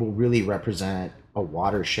think will really represent a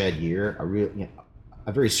watershed year,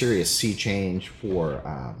 a very serious sea change for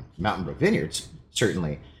Mountain Brook Vineyards,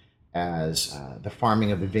 certainly, as the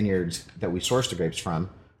farming of the vineyards that we sourced the grapes from,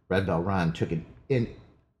 Red Bell Run, took an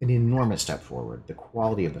enormous step forward. The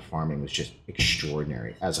quality of the farming was just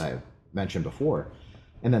extraordinary, as I've mentioned before.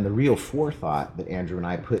 And then the real forethought that Andrew and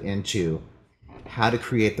I put into how to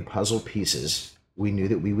create the puzzle pieces we knew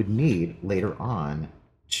that we would need later on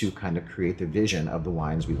to kind of create the vision of the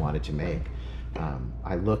wines we wanted to make.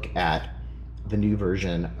 I look at the new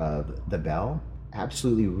version of the Belle,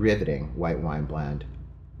 absolutely riveting white wine blend,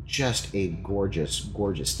 just a gorgeous,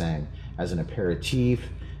 gorgeous thing as an aperitif,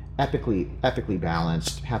 epically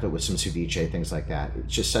balanced, have it with some ceviche, things like that.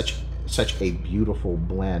 It's just such a beautiful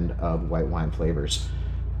blend of white wine flavors.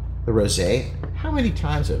 The rosé, how many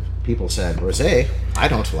times have people said, rosé? I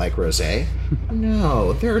don't like rosé.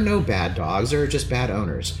 No, there are no bad dogs, there are just bad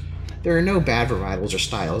owners. there are no bad varietals or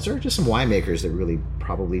styles. There are just some winemakers that really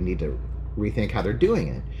probably need to rethink how they're doing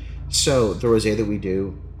it. So the rosé that we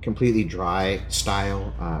do, completely dry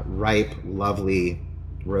style, ripe, lovely,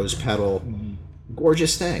 rose petal,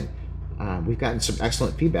 gorgeous thing. We've gotten some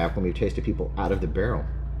excellent feedback when we've tasted people out of the barrel.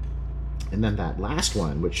 And then that last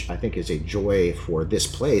one, which I think is a joy for this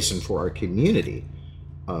place and for our community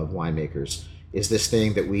of winemakers, is this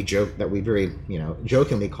thing that we very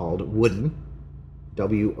jokingly called wooden,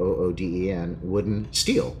 WOODEN, wooden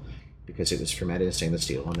steel, because it was fermented in stainless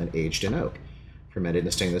steel and then aged in oak. Fermented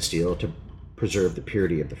in stainless steel to preserve the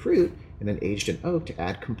purity of the fruit, and then aged in oak to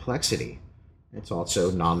add complexity. It's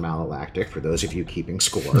also non-malolactic for those of you keeping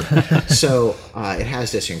score. So it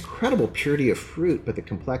has this incredible purity of fruit, but the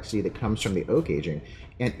complexity that comes from the oak aging.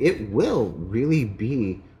 And it will really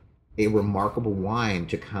be a remarkable wine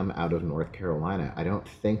to come out of North Carolina. I don't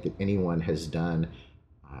think that anyone has done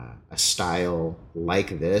a style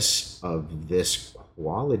like this, of this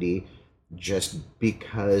quality, just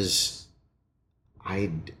because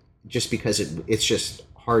it's just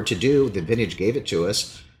hard to do. The vintage gave it to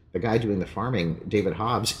us. The guy doing the farming, David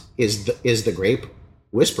Hobbs, is the grape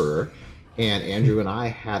whisperer, and Andrew and I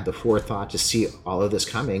had the forethought to see all of this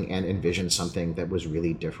coming and envision something that was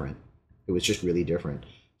really different. It was just really different.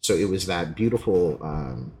 So it was that beautiful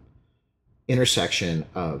intersection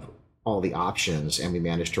of all the options, and we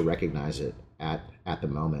managed to recognize it at the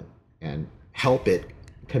moment and help it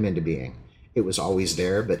come into being. It was always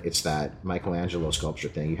there, but it's that Michelangelo sculpture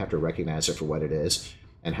thing. You have to recognize it for what it is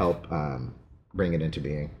and help bring it into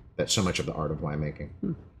being. That's so much of the art of winemaking.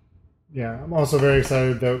 Yeah, I'm also very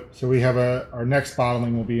excited though. So we have our next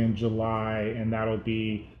bottling will be in July, and that'll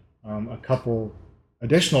be a couple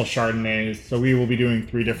additional Chardonnays. So we will be doing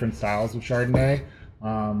 3 different styles of Chardonnay.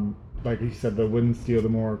 Like you said, the wooden steel, the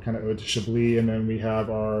more kind of Eau de Chablis, and then we have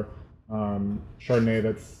our Chardonnay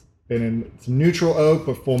that's been in some neutral oak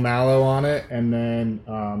but full mallow on it, and then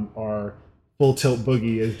our full tilt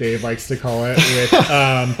boogie, as Dave likes to call it, with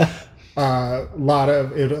a lot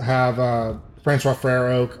of, it'll have Francois Frere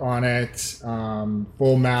oak on it,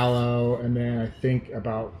 full mallow, and then I think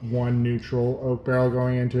about 1 neutral oak barrel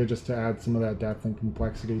going into it just to add some of that depth and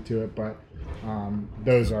complexity to it. But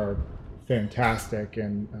those are fantastic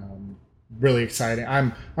and really exciting.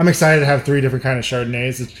 I'm excited to have 3 different kind of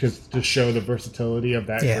Chardonnays just to show the versatility of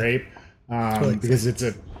that grape, because it's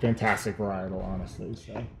a fantastic varietal, honestly.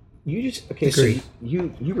 So. So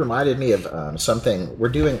you reminded me of something. We're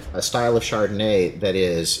doing a style of Chardonnay that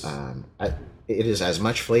is it is as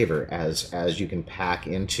much flavor as you can pack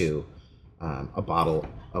into a bottle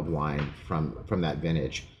of wine from that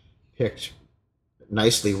vintage, picked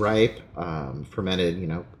nicely ripe,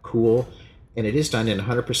 fermented, cool, and it is done in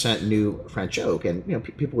 100% new French oak. And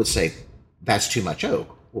people would say that's too much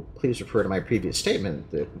oak. Well, please refer to my previous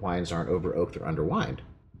statement that wines aren't over oaked or under wined.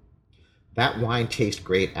 That wine tastes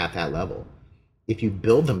great at that level. If you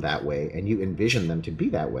build them that way and you envision them to be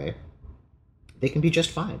that way, they can be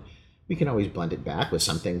just fine. We can always blend it back with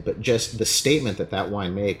something, but just the statement that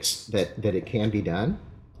wine makes that it can be done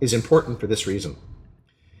is important for this reason.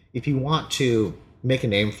 If you want to make a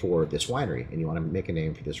name for this winery and you want to make a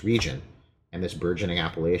name for this region and this burgeoning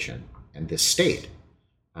appellation and this state,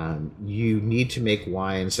 you need to make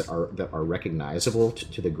wines that are recognizable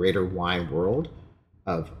to the greater wine world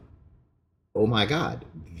of, oh my God,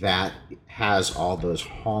 that has all those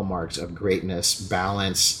hallmarks of greatness,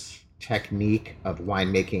 balance, technique of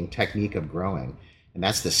winemaking, technique of growing. And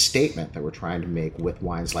that's the statement that we're trying to make with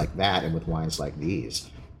wines like that and with wines like these,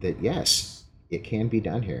 that yes, it can be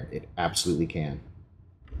done here. It absolutely can.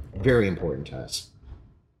 Very important to us.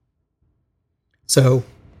 So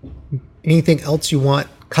anything else you want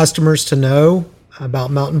customers to know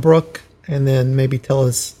about Mountain Brook? And then maybe tell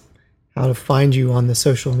us how to find you on the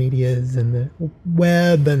social medias and the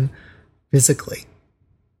web and physically.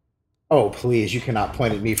 Oh, please, you cannot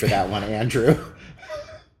point at me for that one, Andrew.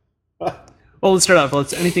 Well, let's start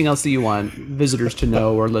off. Anything else that you want visitors to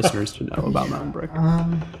know or listeners to know about Mountain Brook?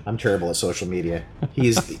 I'm terrible at social media.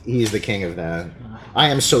 He's the king of that. I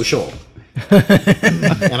am social.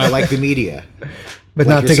 And I like the media. But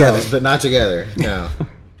not together. But not together, no.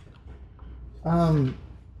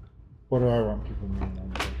 What do I want people to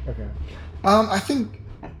know? Okay. I think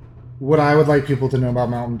what I would like people to know about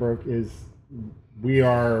Mountain Brook is we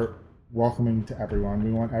are welcoming to everyone.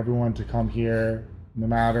 We want everyone to come here, no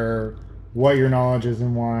matter what your knowledge is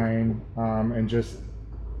in wine, and just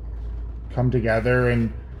come together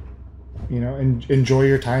and enjoy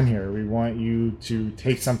your time here. We want you to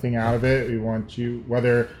take something out of it. We want you,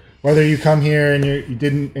 whether you come here and you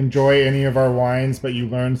didn't enjoy any of our wines, but you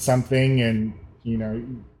learned something and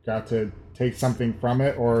you got to take something from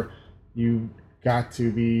it, or you got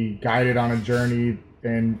to be guided on a journey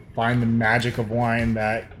and find the magic of wine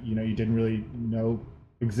that you didn't really know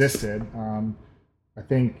existed. I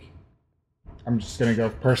think I'm just going to go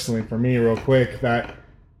personally for me real quick that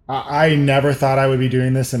I never thought I would be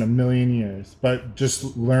doing this in a million years, but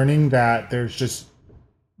just learning that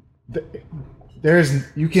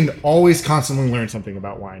you can always constantly learn something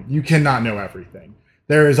about wine. You cannot know everything.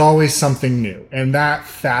 There is always something new, and that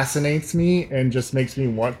fascinates me and just makes me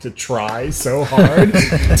want to try so hard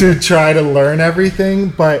to try to learn everything.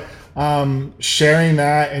 But sharing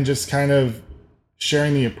that and just kind of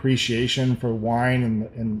sharing the appreciation for wine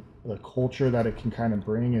and the culture that it can kind of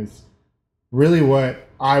bring is really what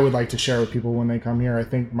I would like to share with people when they come here. I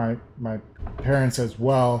think my parents as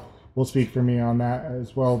well will speak for me on that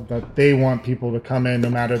as well, that they want people to come in no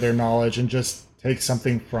matter their knowledge and just take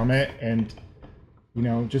something from it and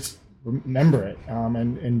just remember it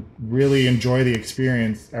and really enjoy the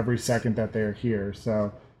experience every second that they're here.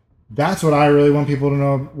 So that's what I really want people to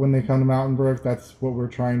know when they come to Mountain Brook. That's what we're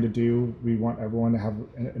trying to do. We want everyone to have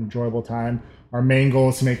an enjoyable time. Our main goal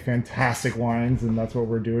is to make fantastic wines, and that's what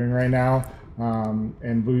we're doing right now.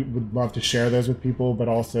 And we would love to share those with people, but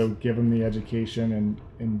also give them the education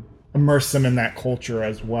and immerse them in that culture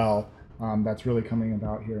as well. That's really coming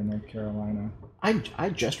about here in North Carolina. I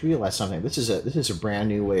just realized something. This is a brand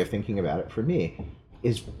new way of thinking about it for me.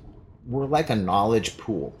 Is we're like a knowledge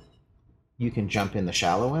pool. You can jump in the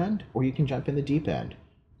shallow end, or you can jump in the deep end.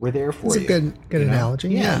 We're there for you. It's a good analogy.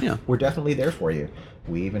 Yeah, we're definitely there for you.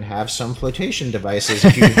 We even have some flotation devices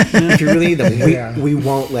if you really need them. We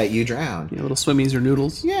won't let you drown. Little swimmies or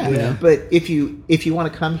noodles. Yeah. But if you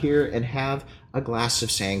want to come here and have a glass of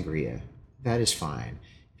sangria, that is fine.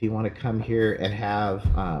 If you want to come here and have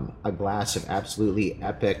a glass of absolutely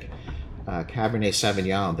epic Cabernet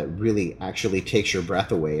Sauvignon that really actually takes your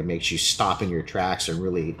breath away and makes you stop in your tracks and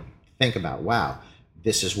really think about, wow,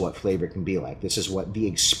 this is what flavor can be like. This is what the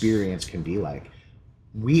experience can be like.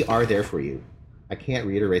 We are there for you. I can't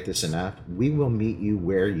reiterate this enough. We will meet you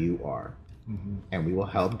where you are, and we will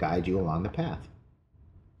help guide you along the path.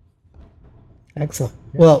 Excellent.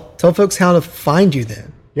 Well, tell folks how to find you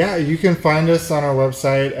then. Yeah, you can find us on our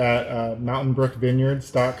website at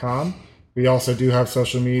mountainbrookvineyards.com. We also do have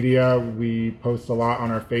social media. We post a lot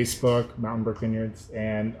on our Facebook, Mountain Brook Vineyards,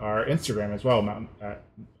 and our Instagram as well,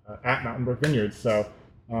 at Mountain Brook Vineyards. So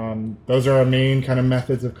those are our main kind of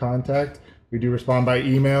methods of contact. We do respond by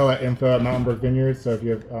email at info@mountainbrookvineyards. So if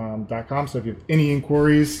you have .com. So if you have any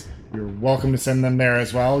inquiries, you're welcome to send them there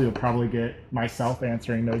as well. You'll probably get myself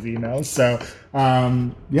answering those emails. So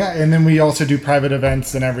and then we also do private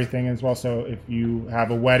events and everything as well. So if you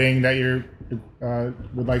have a wedding that you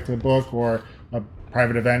would like to book, or a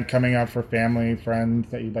private event coming up for family,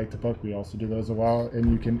 friends that you'd like to book, we also do those as well.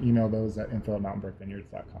 And you can email those at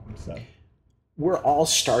info@mountainbrookvineyards.com. So we're all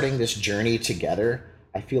starting this journey together.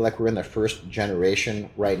 I feel like we're in the first generation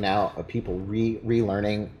right now of people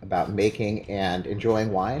relearning about making and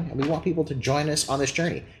enjoying wine, and we want people to join us on this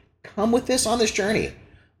journey. Come with us on this journey.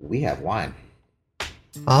 We have wine.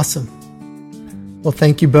 Awesome. Well,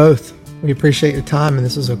 thank you both. We appreciate your time, and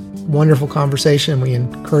this was a wonderful conversation. We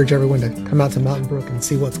encourage everyone to come out to Mountain Brook and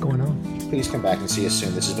see what's going on. Please come back and see us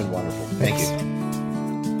soon. This has been wonderful. Thank you.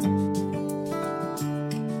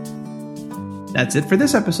 That's it for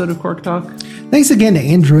this episode of Cork Talk. Thanks again to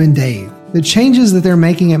Andrew and Dave. The changes that they're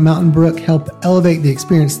making at Mountain Brook help elevate the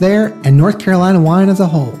experience there and North Carolina wine as a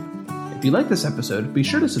whole. If you like this episode, be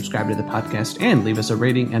sure to subscribe to the podcast and leave us a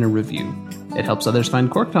rating and a review. It helps others find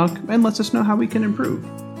Cork Talk and lets us know how we can improve.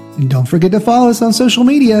 And don't forget to follow us on social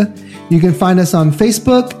media. You can find us on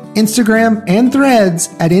Facebook, Instagram, and Threads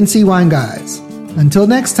at NC Wine Guys. Until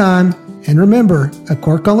next time, and remember, a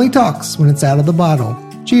cork only talks when it's out of the bottle.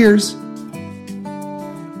 Cheers!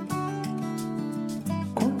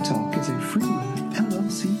 Cork Talk is a Freeman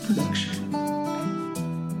LLC production.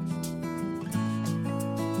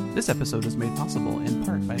 This episode is made possible in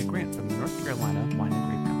part by a grant from the North Carolina Wine and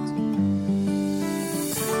Grape